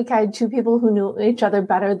 last week I had two people who knew each other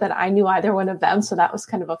better than I knew either one of them. So that was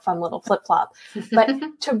kind of a fun little flip-flop.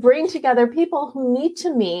 But to bring together people who need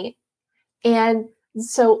to meet, and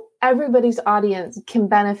so everybody's audience can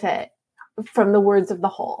benefit from the words of the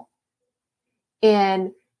whole. And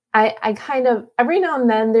I kind of, every now and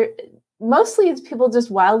then, mostly it's people just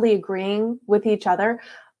wildly agreeing with each other,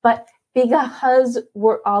 but because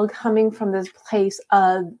we're all coming from this place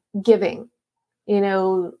of giving,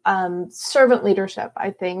 servant leadership,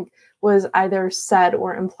 I think, was either said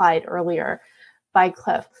or implied earlier by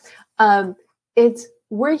Cliff.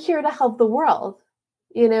 We're here to help the world.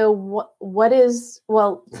 I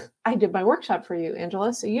did my workshop for you,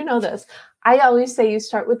 Angela, so you know this. I always say you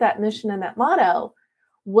start with that mission and that motto.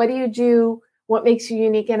 What do you do? What makes you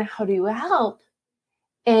unique, and how do you help?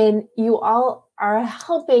 And you all are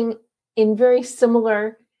helping in very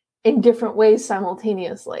similar, in different ways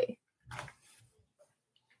simultaneously.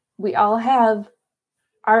 We all have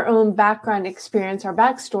our own background experience, our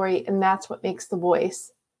backstory, and that's what makes the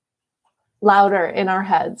voice louder in our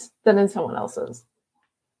heads than in someone else's.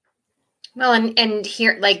 Well, and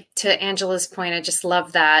here, like to Angela's point, I just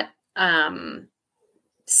love that,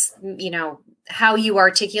 how you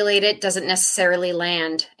articulate it doesn't necessarily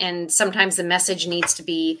land. And sometimes the message needs to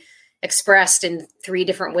be expressed in 3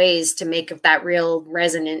 different ways to make that real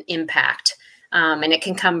resonant impact. And it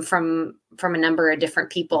can come from a number of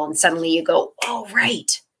different people. And suddenly you go, oh,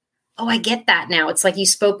 right. Oh, I get that now. It's like you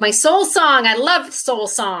spoke my soul song. I love soul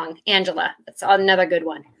song, Angela. That's another good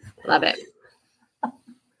one. Love it.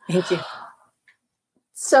 Thank you.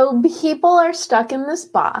 So people are stuck in this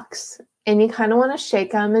box, and you kind of want to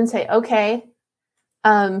shake them and say, okay,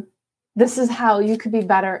 this is how you could be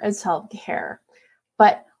better at self-care.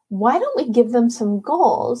 But why don't we give them some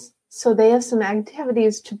goals so they have some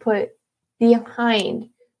activities to put behind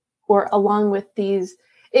or along with these?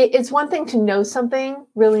 It's one thing to know something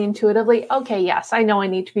really intuitively. Okay, yes, I know I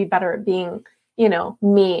need to be better at being,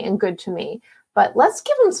 me and good to me. But let's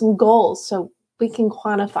give them some goals so we can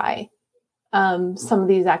quantify some of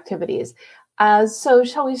these activities. So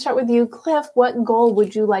shall we start with you, Cliff? What goal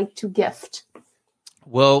would you like to gift?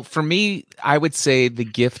 Well, for me, I would say the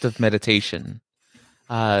gift of meditation.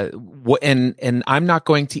 And I'm not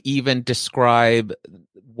going to even describe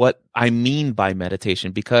what I mean by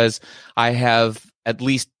meditation, because I have at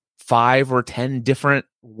least 5 or 10 different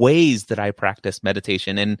ways that I practice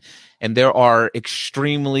meditation. And there are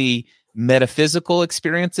extremely metaphysical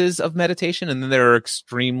experiences of meditation, and then there are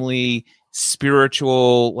extremely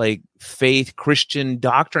spiritual, like faith, Christian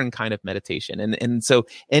doctrine kind of meditation. And so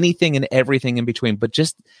anything and everything in between. But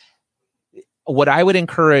just what I would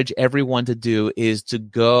encourage everyone to do is to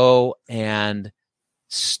go and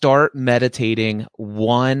start meditating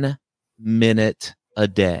 1 minute a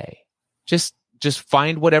day. Just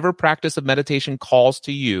find whatever practice of meditation calls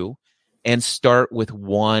to you and start with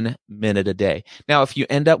 1 minute a day. Now, if you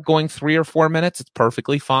end up going 3 or 4 minutes, it's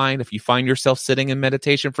perfectly fine. If you find yourself sitting in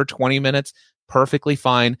meditation for 20 minutes, perfectly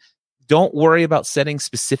fine. Don't worry about setting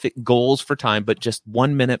specific goals for time, but just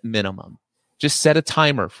 1 minute minimum. Just set a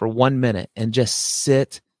timer for 1 minute and just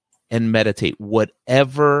sit and meditate,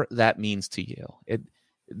 whatever that means to you.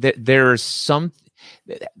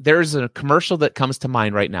 There's a commercial that comes to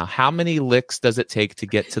mind right now. How many licks does it take to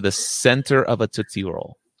get to the center of a Tootsie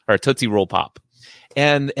Roll or a Tootsie Roll Pop?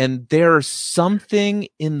 And there's something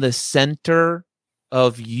in the center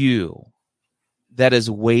of you that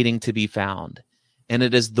is waiting to be found. And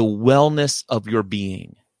it is the wellness of your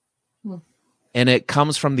being. And it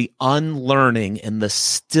comes from the unlearning and the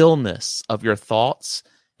stillness of your thoughts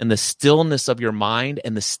and the stillness of your mind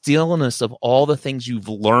and the stillness of all the things you've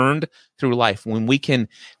learned through life. When we can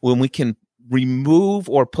remove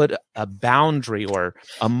or put a boundary or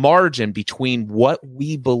a margin between what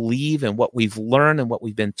we believe and what we've learned and what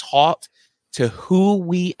we've been taught to who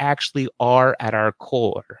we actually are at our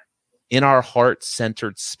core, in our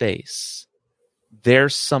heart-centered space,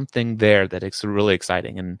 there's something there that is really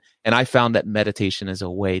exciting. And I found that meditation is a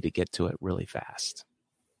way to get to it really fast.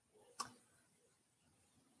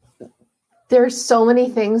 There's so many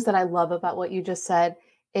things that I love about what you just said,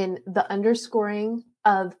 in the underscoring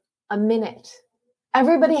of a minute.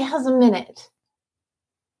 Everybody has a minute.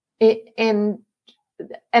 And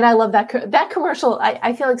I love that commercial.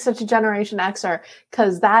 I feel like such a Generation Xer,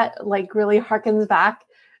 because that like really harkens back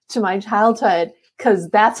to my childhood, because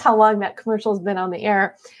that's how long that commercial has been on the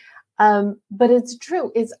air. But it's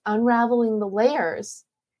true. It's unraveling the layers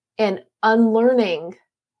and unlearning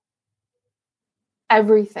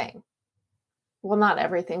everything. Well, not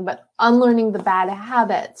everything, but unlearning the bad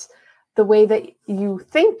habits, the way that you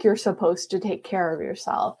think you're supposed to take care of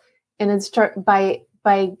yourself. And it's by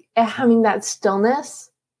by having that stillness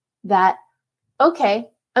that, okay,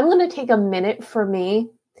 I'm going to take a minute for me,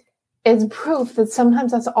 is proof that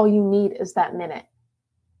sometimes that's all you need is that minute.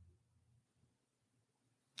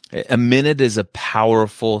 A minute is a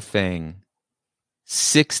powerful thing.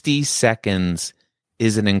 60 seconds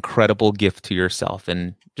is an incredible gift to yourself.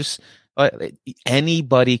 And just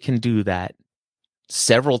anybody can do that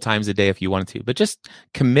several times a day if you want to, but just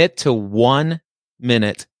commit to 1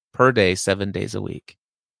 minute per day, 7 days a week,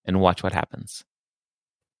 and watch what happens.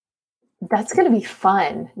 That's going to be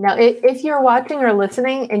fun. Now, if you're watching or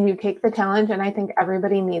listening and you take the challenge, and I think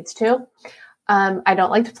everybody needs to, I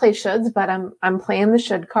don't like to play shoulds, but I'm playing the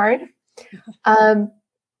should card.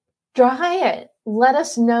 Try it. Let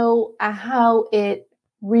us know how it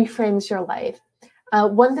reframes your life.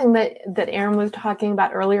 One thing that Erin was talking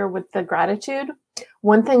about earlier with the gratitude,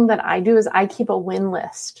 one thing that I do is I keep a win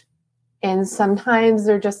list. And sometimes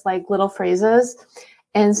they're just like little phrases.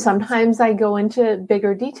 And sometimes I go into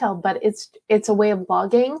bigger detail, but it's a way of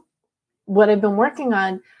logging what I've been working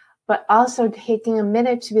on, but also taking a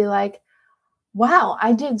minute to be like, wow,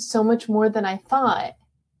 I did so much more than I thought.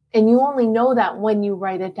 And you only know that when you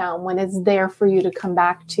write it down, when it's there for you to come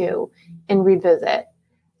back to and revisit.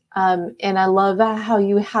 And I love how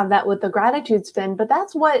you have that with the gratitude spin, but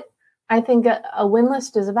that's what I think a win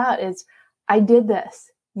list is about is I did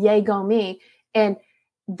this, yay, go me. And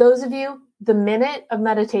those of you, the minute of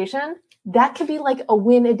meditation, that could be like a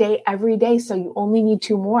win a day every day. So you only need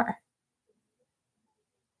 2 more.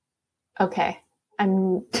 Okay.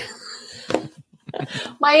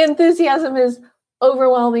 My enthusiasm is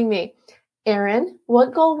overwhelming me. Erin,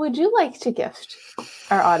 what goal would you like to gift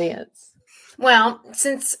our audience? Well,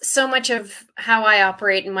 since so much of how I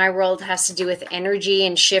operate in my world has to do with energy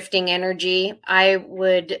and shifting energy, I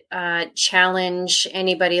would challenge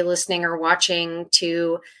anybody listening or watching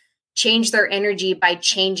to change their energy by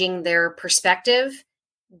changing their perspective.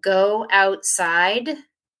 Go outside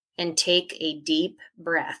and take a deep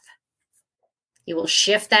breath. You will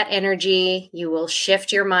shift that energy. You will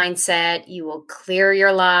shift your mindset. You will clear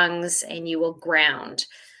your lungs and you will ground.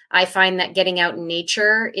 I find that getting out in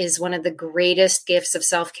nature is one of the greatest gifts of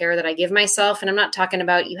self-care that I give myself. And I'm not talking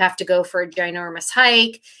about you have to go for a ginormous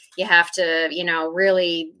hike. You have to,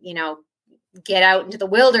 really, get out into the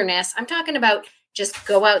wilderness. I'm talking about just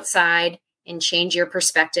go outside and change your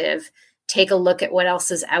perspective. Take a look at what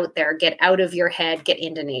else is out there. Get out of your head. Get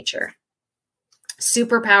into nature.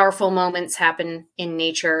 Super powerful moments happen in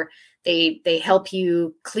nature. They help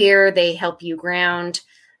you clear. They help you ground.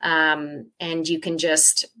 And you can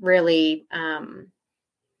just really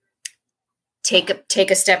take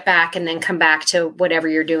a step back and then come back to whatever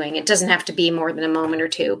you're doing. It doesn't have to be more than a moment or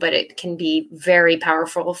 2, but it can be very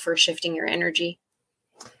powerful for shifting your energy.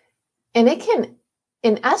 And it can,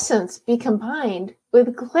 in essence, be combined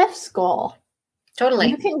with Cliff's goal. Totally.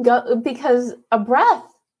 You can go, because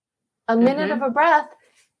a minute of a breath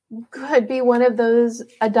could be one of those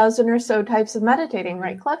a dozen or so types of meditating,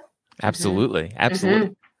 right, Cliff? Absolutely. Absolutely.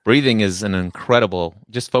 Mm-hmm. Breathing is an incredible,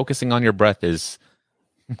 just focusing on your breath is,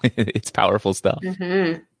 it's powerful stuff.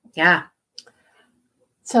 Mm-hmm. Yeah.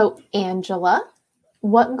 So, Angela,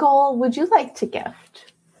 what goal would you like to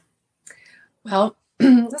gift? Well,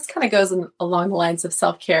 this kind of goes along the lines of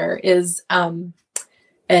self-care is, and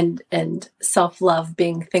self-love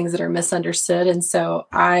being things that are misunderstood. And so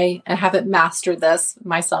I haven't mastered this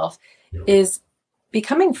myself, is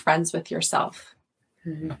becoming friends with yourself.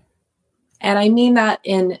 Mm-hmm. And I mean that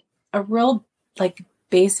in a real,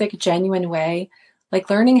 basic, genuine way,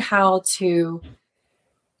 learning how to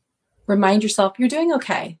remind yourself you're doing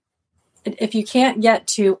okay. If you can't get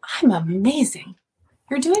to, I'm amazing,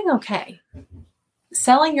 you're doing okay.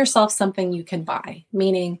 Selling yourself something you can buy,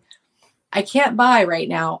 meaning I can't buy right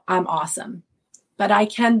now, I'm awesome, but I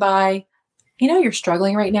can buy, you're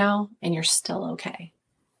struggling right now and you're still okay.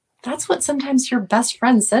 That's what sometimes your best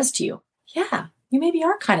friend says to you. Yeah. You maybe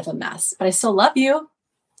are kind of a mess, but I still love you.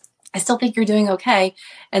 I still think you're doing okay.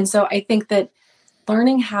 And so I think that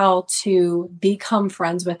learning how to become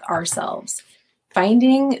friends with ourselves,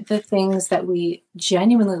 finding the things that we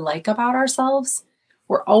genuinely like about ourselves,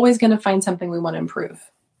 we're always going to find something we want to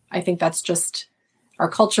improve. I think that's just our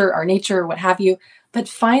culture, our nature, what have you. But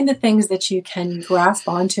find the things that you can grasp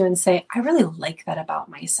onto and say, I really like that about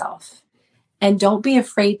myself. And don't be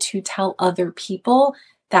afraid to tell other people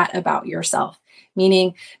that about yourself.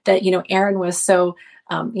 Meaning that, Erin was so,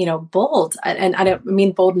 bold, and I don't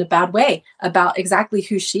mean bold in a bad way, about exactly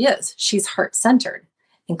who she is. She's heart-centered.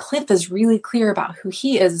 And Cliff is really clear about who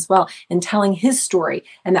he is as well, and telling his story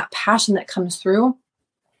and that passion that comes through.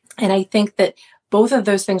 And I think that both of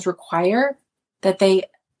those things require that they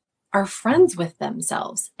are friends with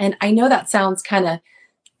themselves. And I know that sounds kind of,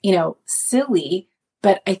 silly,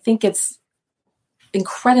 but I think it's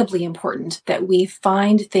incredibly important that we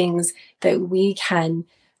find things that we can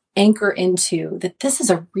anchor into, that this is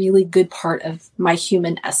a really good part of my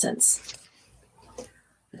human essence.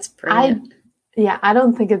 That's brilliant. I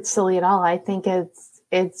don't think it's silly at all. I think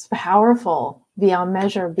it's powerful beyond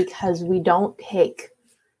measure because we don't take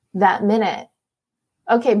that minute.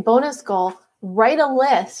 Okay, bonus goal, write a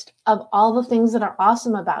list of all the things that are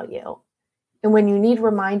awesome about you. And when you need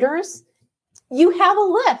reminders, you have a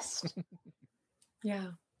list.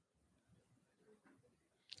 Yeah.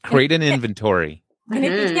 Create an inventory. And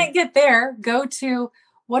if you can't get there, go to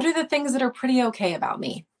what are the things that are pretty okay about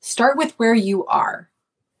me? Start with where you are.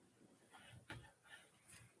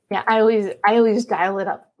 Yeah, I always dial it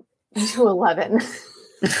up to 11.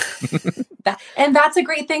 And that's a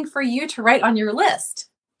great thing for you to write on your list.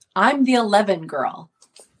 I'm the 11 girl.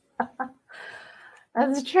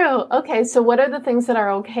 That's true. Okay, so what are the things that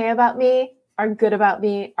are okay about me, are good about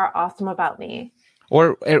me, are awesome about me?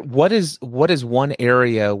 Or what is one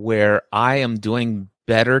area where I am doing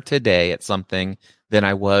better today at something than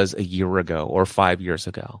I was a year ago or 5 years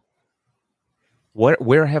ago?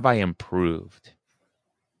 Where have I improved?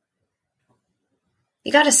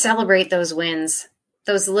 You got to celebrate those wins,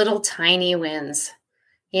 those little tiny wins,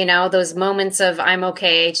 those moments of I'm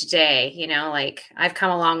okay today, like I've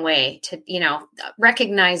come a long way to,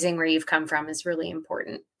 recognizing where you've come from is really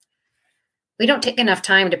important. We don't take enough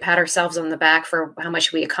time to pat ourselves on the back for how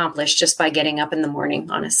much we accomplished just by getting up in the morning,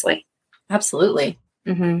 honestly. Absolutely.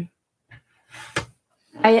 Mm-hmm.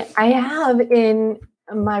 I have in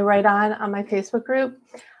my Write on my Facebook group,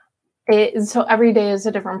 so every day is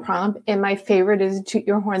a different prompt. And my favorite is Toot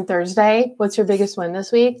Your Horn Thursday. What's your biggest win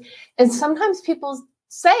this week? And sometimes people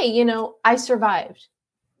say, I survived.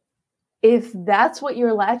 If that's what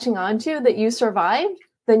you're latching onto, that you survived,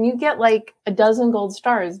 then you get like a dozen gold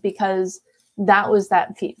stars because that was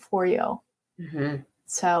that feat for you. Mm-hmm.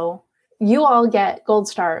 So you all get gold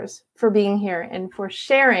stars for being here and for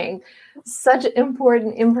sharing such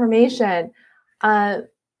important information. There's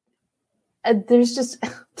just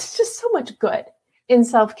so much good in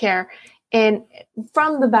self-care, and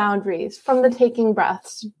from the boundaries, from the taking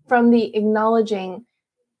breaths, from the acknowledging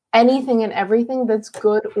anything and everything that's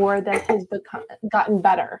good or that has gotten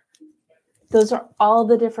better. Those are all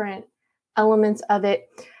the different elements of it.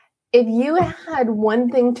 If you had one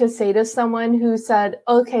thing to say to someone who said,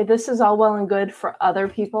 okay, this is all well and good for other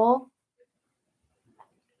people,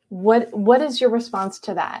 what is your response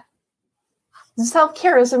to that?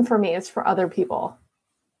 Self-care isn't for me, it's for other people.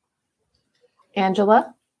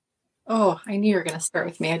 Angela? Oh, I knew you were going to start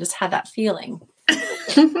with me. I just had that feeling.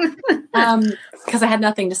 Because I had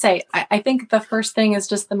nothing to say. I think the first thing is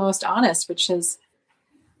just the most honest, which is,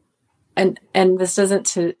 and this isn't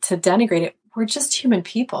to denigrate it, we're just human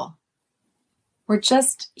people. We're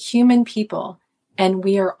just human people, and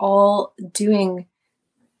we are all doing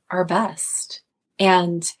our best.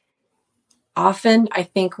 And often I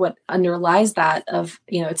think what underlies that of,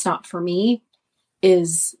 it's not for me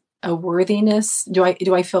is a worthiness. Do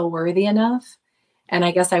I feel worthy enough? And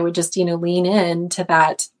I guess I would just, lean into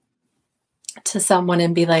that to someone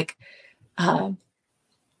and be like,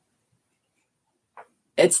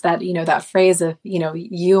 it's that, that phrase of,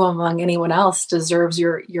 you among anyone else deserves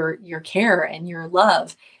your care and your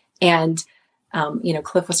love. And,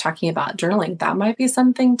 Cliff was talking about journaling. That might be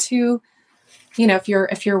something to,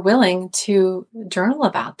 if you're willing to journal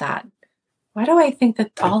about that. Why do I think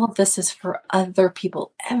that all of this is for other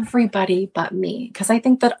people, everybody but me? Because I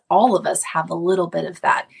think that all of us have a little bit of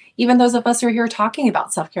that. Even those of us who are here talking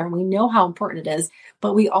about self-care, and we know how important it is,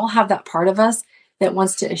 but we all have that part of us that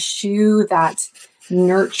wants to eschew that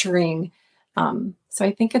nurturing. So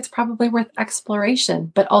I think it's probably worth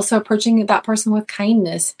exploration, but also approaching that person with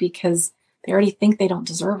kindness because they already think they don't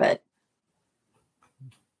deserve it.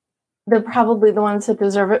 They're probably the ones that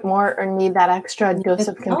deserve it more or need that extra dose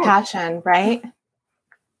of compassion, right?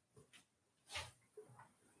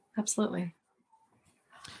 Absolutely.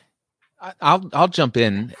 I'll jump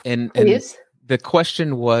in and the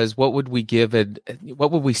question was, what would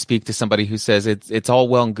we speak to somebody who says it's all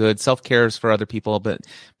well and good, self-care is for other people, but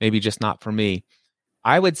maybe just not for me?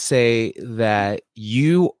 I would say that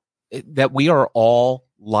we are all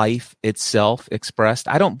life itself expressed.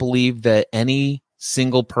 I don't believe that any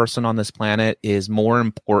single person on this planet is more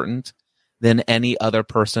important than any other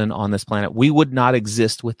person on this planet. We would not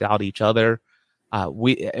exist without each other.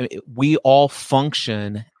 We all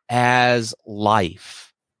function as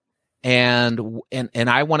life. And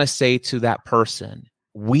I want to say to that person,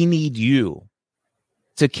 we need you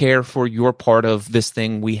to care for your part of this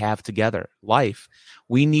thing we have together, life.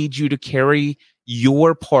 We need you to carry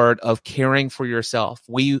your part of caring for yourself.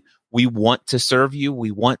 We want to serve you.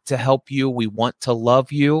 We want to help you. We want to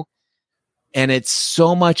love you. And it's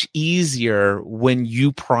so much easier when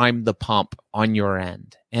you prime the pump on your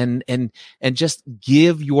end and just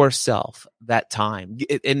give yourself that time.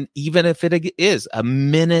 And even if it is a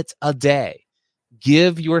minute a day,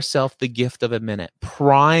 give yourself the gift of a minute.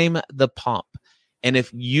 Prime the pump. And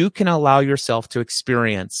if you can allow yourself to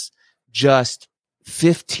experience just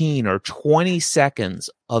 15 or 20 seconds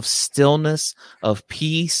of stillness, of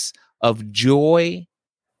peace, of joy,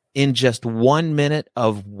 in just 1 minute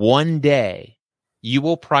of one day, you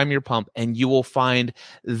will prime your pump and you will find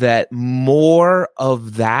that more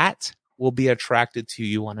of that will be attracted to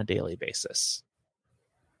you on a daily basis.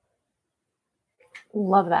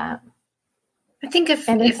 Love that. I think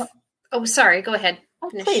oh, sorry, go ahead. Oh,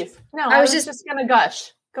 please. No, I was just going to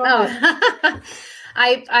gush. Go ahead.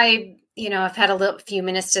 I've had a few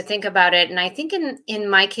minutes to think about it. And I think in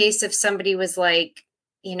my case, if somebody was like,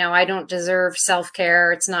 I don't deserve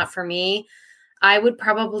self-care, it's not for me, I would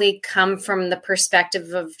probably come from the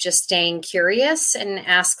perspective of just staying curious and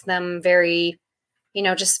ask them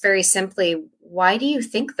just very simply, why do you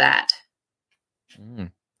think that?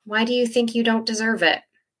 Why do you think you don't deserve it?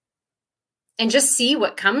 And just see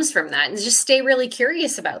what comes from that and just stay really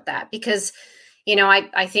curious about that. Because,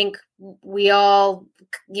 I think we all,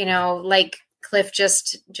 like Cliff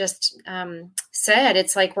just said,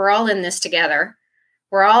 it's like, we're all in this together.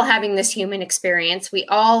 We're all having this human experience. We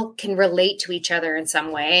all can relate to each other in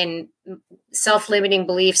some way. And self-limiting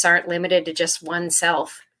beliefs aren't limited to just one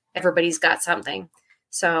self. Everybody's got something.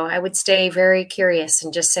 So I would stay very curious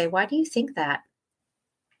and just say, why do you think that?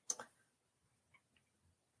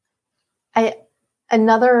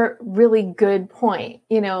 Another really good point,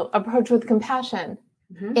 approach with compassion.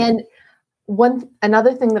 Mm-hmm. And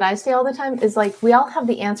another thing that I say all the time is like, we all have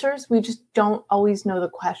the answers. We just don't always know the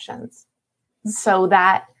questions. So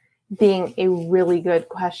that being a really good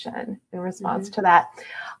question in response to that.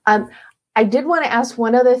 I did want to ask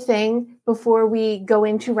one other thing before we go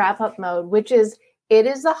into wrap up mode, which is, it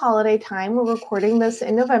is the holiday time. We're recording this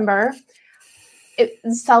in November.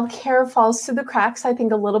 Self-care falls through the cracks, I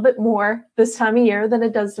think, a little bit more this time of year than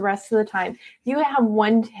it does the rest of the time. Do you have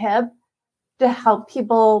one tip to help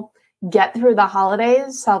people get through the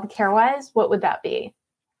holidays, self-care wise? What would that be?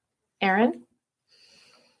 Erin?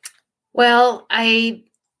 Well, I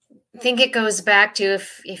think it goes back to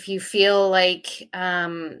if you feel like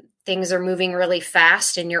things are moving really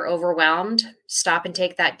fast and you're overwhelmed, stop and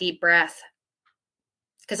take that deep breath.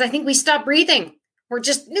 Because I think we stop breathing. We're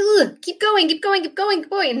just, keep going.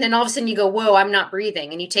 And then all of a sudden you go, whoa, I'm not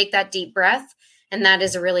breathing. And you take that deep breath. And that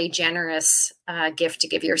is a really generous gift to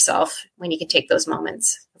give yourself when you can take those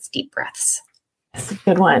moments of deep breaths. That's a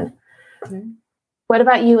good one. Mm-hmm. What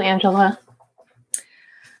about you, Angela?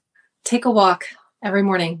 Take a walk every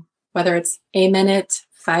morning, whether it's a minute,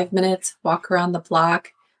 5 minutes, walk around the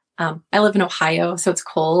block. I live in Ohio, so it's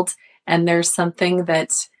cold. And there's something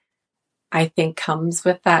that I think comes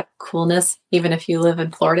with that coolness. Even if you live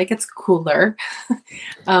in Florida, it gets cooler.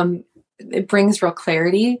 It brings real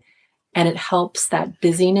clarity and it helps that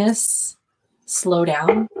busyness slow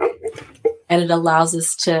down. And it allows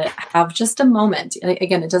us to have just a moment.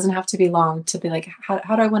 Again, it doesn't have to be long to be like,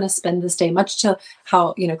 how do I want to spend this day? Much to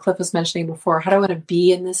how, Cliff was mentioning before, how do I want to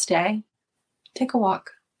be in this day? Take a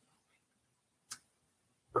walk.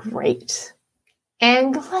 Great.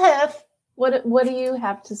 And Cliff, what do you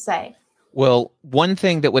have to say? Well, one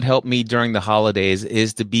thing that would help me during the holidays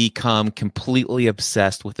is to become completely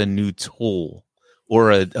obsessed with a new tool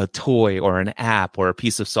or a toy or an app or a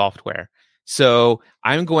piece of software. So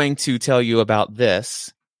I'm going to tell you about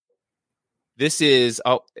this. This is,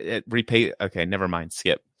 okay, never mind,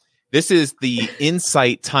 skip. This is the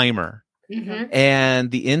Insight Timer. Mm-hmm. And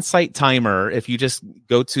the Insight Timer, if you just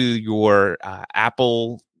go to your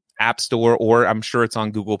Apple App Store, or I'm sure it's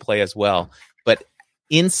on Google Play as well, but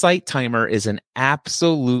Insight Timer is an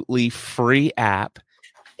absolutely free app,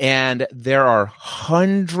 and there are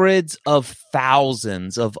hundreds of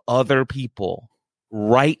thousands of other people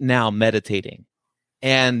right now meditating.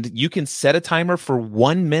 And you can set a timer for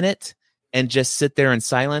 1 minute and just sit there in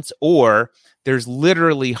silence, or there's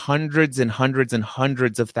literally hundreds and hundreds and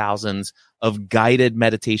hundreds of thousands of guided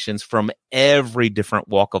meditations from every different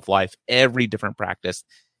walk of life, every different practice.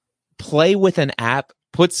 Play with an app,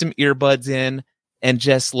 put some earbuds in, and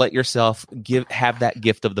just let yourself have that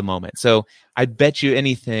gift of the moment. So I bet you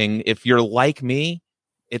anything, if you're like me,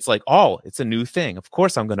 it's like, oh, it's a new thing. Of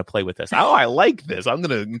course I'm going to play with this. Oh, I like this. I'm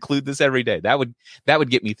going to include this every day. That would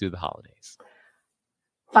get me through the holidays.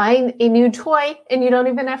 find a new toy, and you don't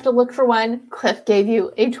even have to look for one. Cliff gave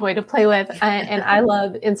you a toy to play with, and I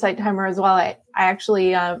love Insight Timer as well. I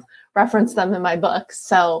actually reference them in my book.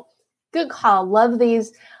 So good call. Love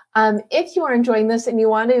these. If you are enjoying this and you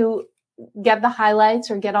want to get the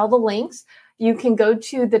highlights or get all the links, you can go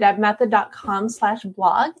to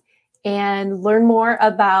thedebmethod.com/blog and learn more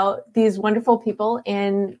about these wonderful people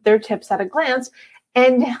and their tips at a glance.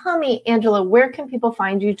 And tell me, Angela, where can people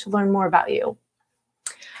find you to learn more about you?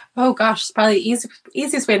 Oh gosh, it's probably the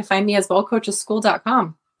easiest way to find me is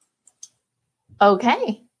goalcoacheschool.com.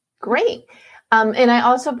 Okay, great. And I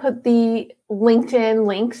also put the LinkedIn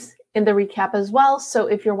links in the recap as well. So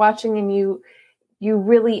if you're watching and you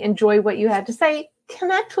really enjoy what you had to say,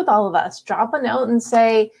 connect with all of us. Drop a note and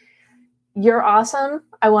say, you're awesome.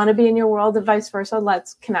 I want to be in your world, and vice versa.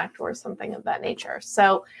 Let's connect, or something of that nature.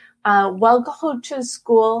 So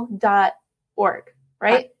wellcoacheschool.org,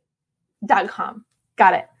 right? .com.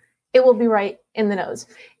 Got it. It will be right in the nose.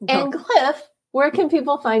 And Cliff, where can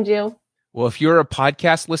people find you? Well, if you're a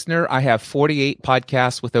podcast listener, I have 48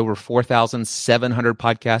 podcasts with over 4,700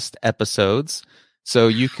 podcast episodes. So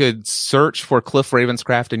you could search for Cliff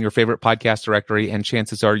Ravenscraft in your favorite podcast directory, and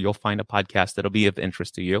chances are you'll find a podcast that'll be of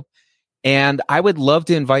interest to you. And I would love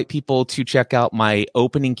to invite people to check out my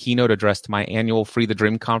opening keynote address to my annual Free the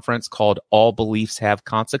Dream conference called All Beliefs Have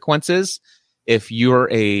Consequences. If you're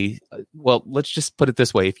let's just put it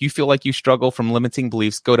this way. If you feel like you struggle from limiting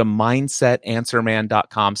beliefs, go to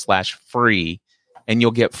mindsetanswerman.com/free, and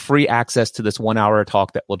you'll get free access to this 1-hour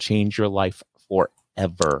talk that will change your life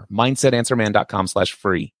forever.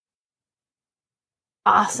 Mindsetanswerman.com/free.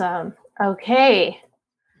 Awesome. Okay.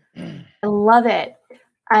 I love it.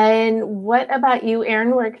 And what about you,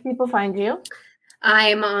 Erin? Where can people find you?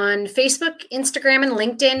 I'm on Facebook, Instagram, and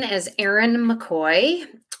LinkedIn as Erin MacCoy,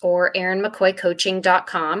 or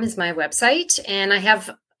ErinMacCoyCoaching.com is my website. And I have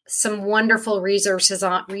some wonderful resources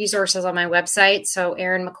on my website. So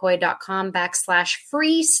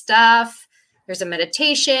ErinMacCoy.com/free stuff. There's a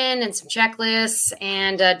meditation and some checklists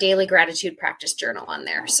and a daily gratitude practice journal on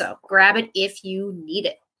there. So grab it if you need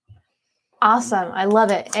it. Awesome. I love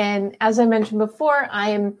it. And as I mentioned before, I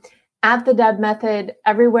am at the Deb Method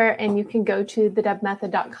everywhere, and you can go to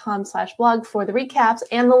thedebmethod.com/blog for the recaps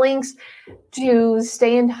and the links to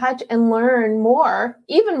stay in touch and learn more,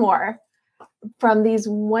 even more, from these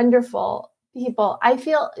wonderful people. I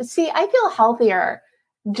feel healthier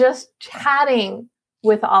just chatting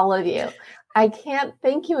with all of you. I can't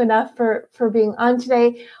thank you enough for being on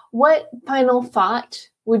today. What final thought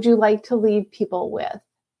would you like to leave people with?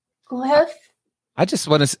 Cliff? I just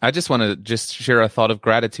want to share a thought of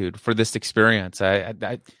gratitude for this experience.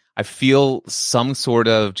 I feel some sort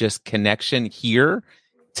of just connection here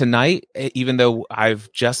tonight, even though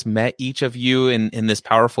I've just met each of you in this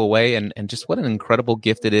powerful way, and just what an incredible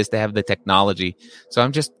gift it is to have the technology. So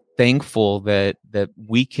I'm just thankful that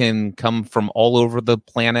we can come from all over the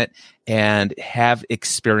planet and have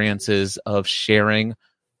experiences of sharing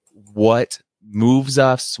what moves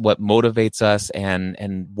us, what motivates us,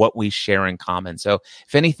 and what we share in common. So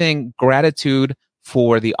if anything, gratitude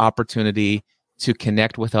for the opportunity to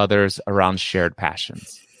connect with others around shared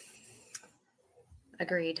passions.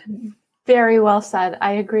 Agreed. Very well said.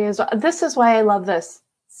 I agree as well. This is why I love this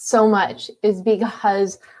so much, is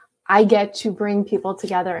because I get to bring people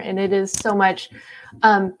together, and it is so much.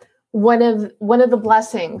 One of the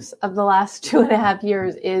blessings of the last 2.5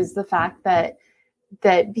 years is the fact that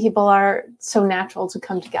people are so natural to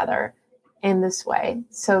come together in this way.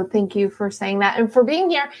 So thank you for saying that, and for being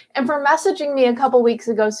here, and for messaging me a couple weeks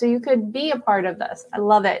ago so you could be a part of this. I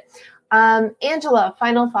love it. Angela,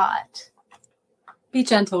 final thought. Be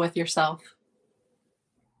gentle with yourself.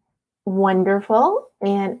 Wonderful.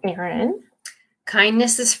 And Erin?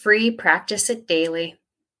 Kindness is free. Practice it daily.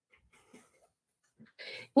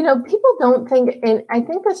 People don't think, and I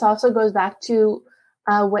think this also goes back to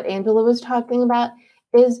what Angela was talking about,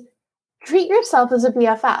 is treat yourself as a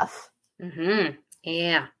BFF. Mm-hmm.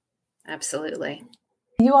 Yeah, absolutely.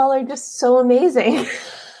 You all are just so amazing.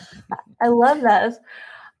 I love this.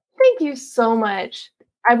 Thank you so much,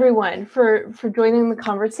 everyone, for joining the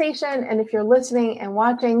conversation. And if you're listening and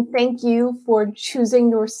watching, thank you for choosing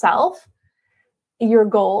yourself, your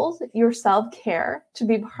goals, your self-care to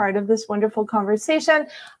be part of this wonderful conversation.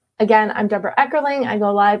 Again, I'm Deborah Eckerling. I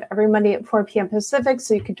go live every Monday at 4 p.m. Pacific,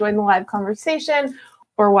 so you can join the live conversation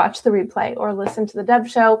or watch the replay or listen to the Deb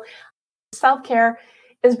Show. Self-care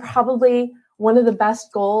is probably one of the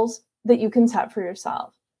best goals that you can set for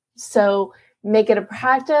yourself. So make it a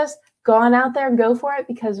practice. Go on out there and go for it,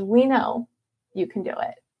 because we know you can do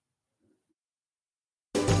it.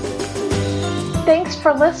 Thanks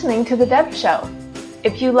for listening to the Deb Show.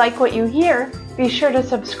 If you like what you hear, be sure to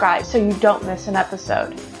subscribe so you don't miss an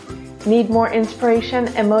episode. Need more inspiration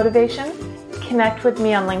and motivation? Connect with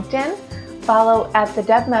me on LinkedIn, follow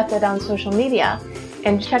 @TheDebMethod on social media,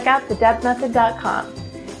 and check out thedebmethod.com.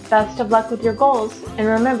 Best of luck with your goals, and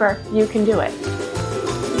remember, you can do it.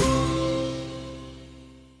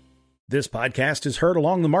 This podcast is heard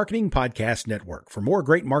along the Marketing Podcast Network. For more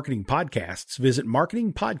great marketing podcasts, visit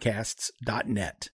marketingpodcasts.net.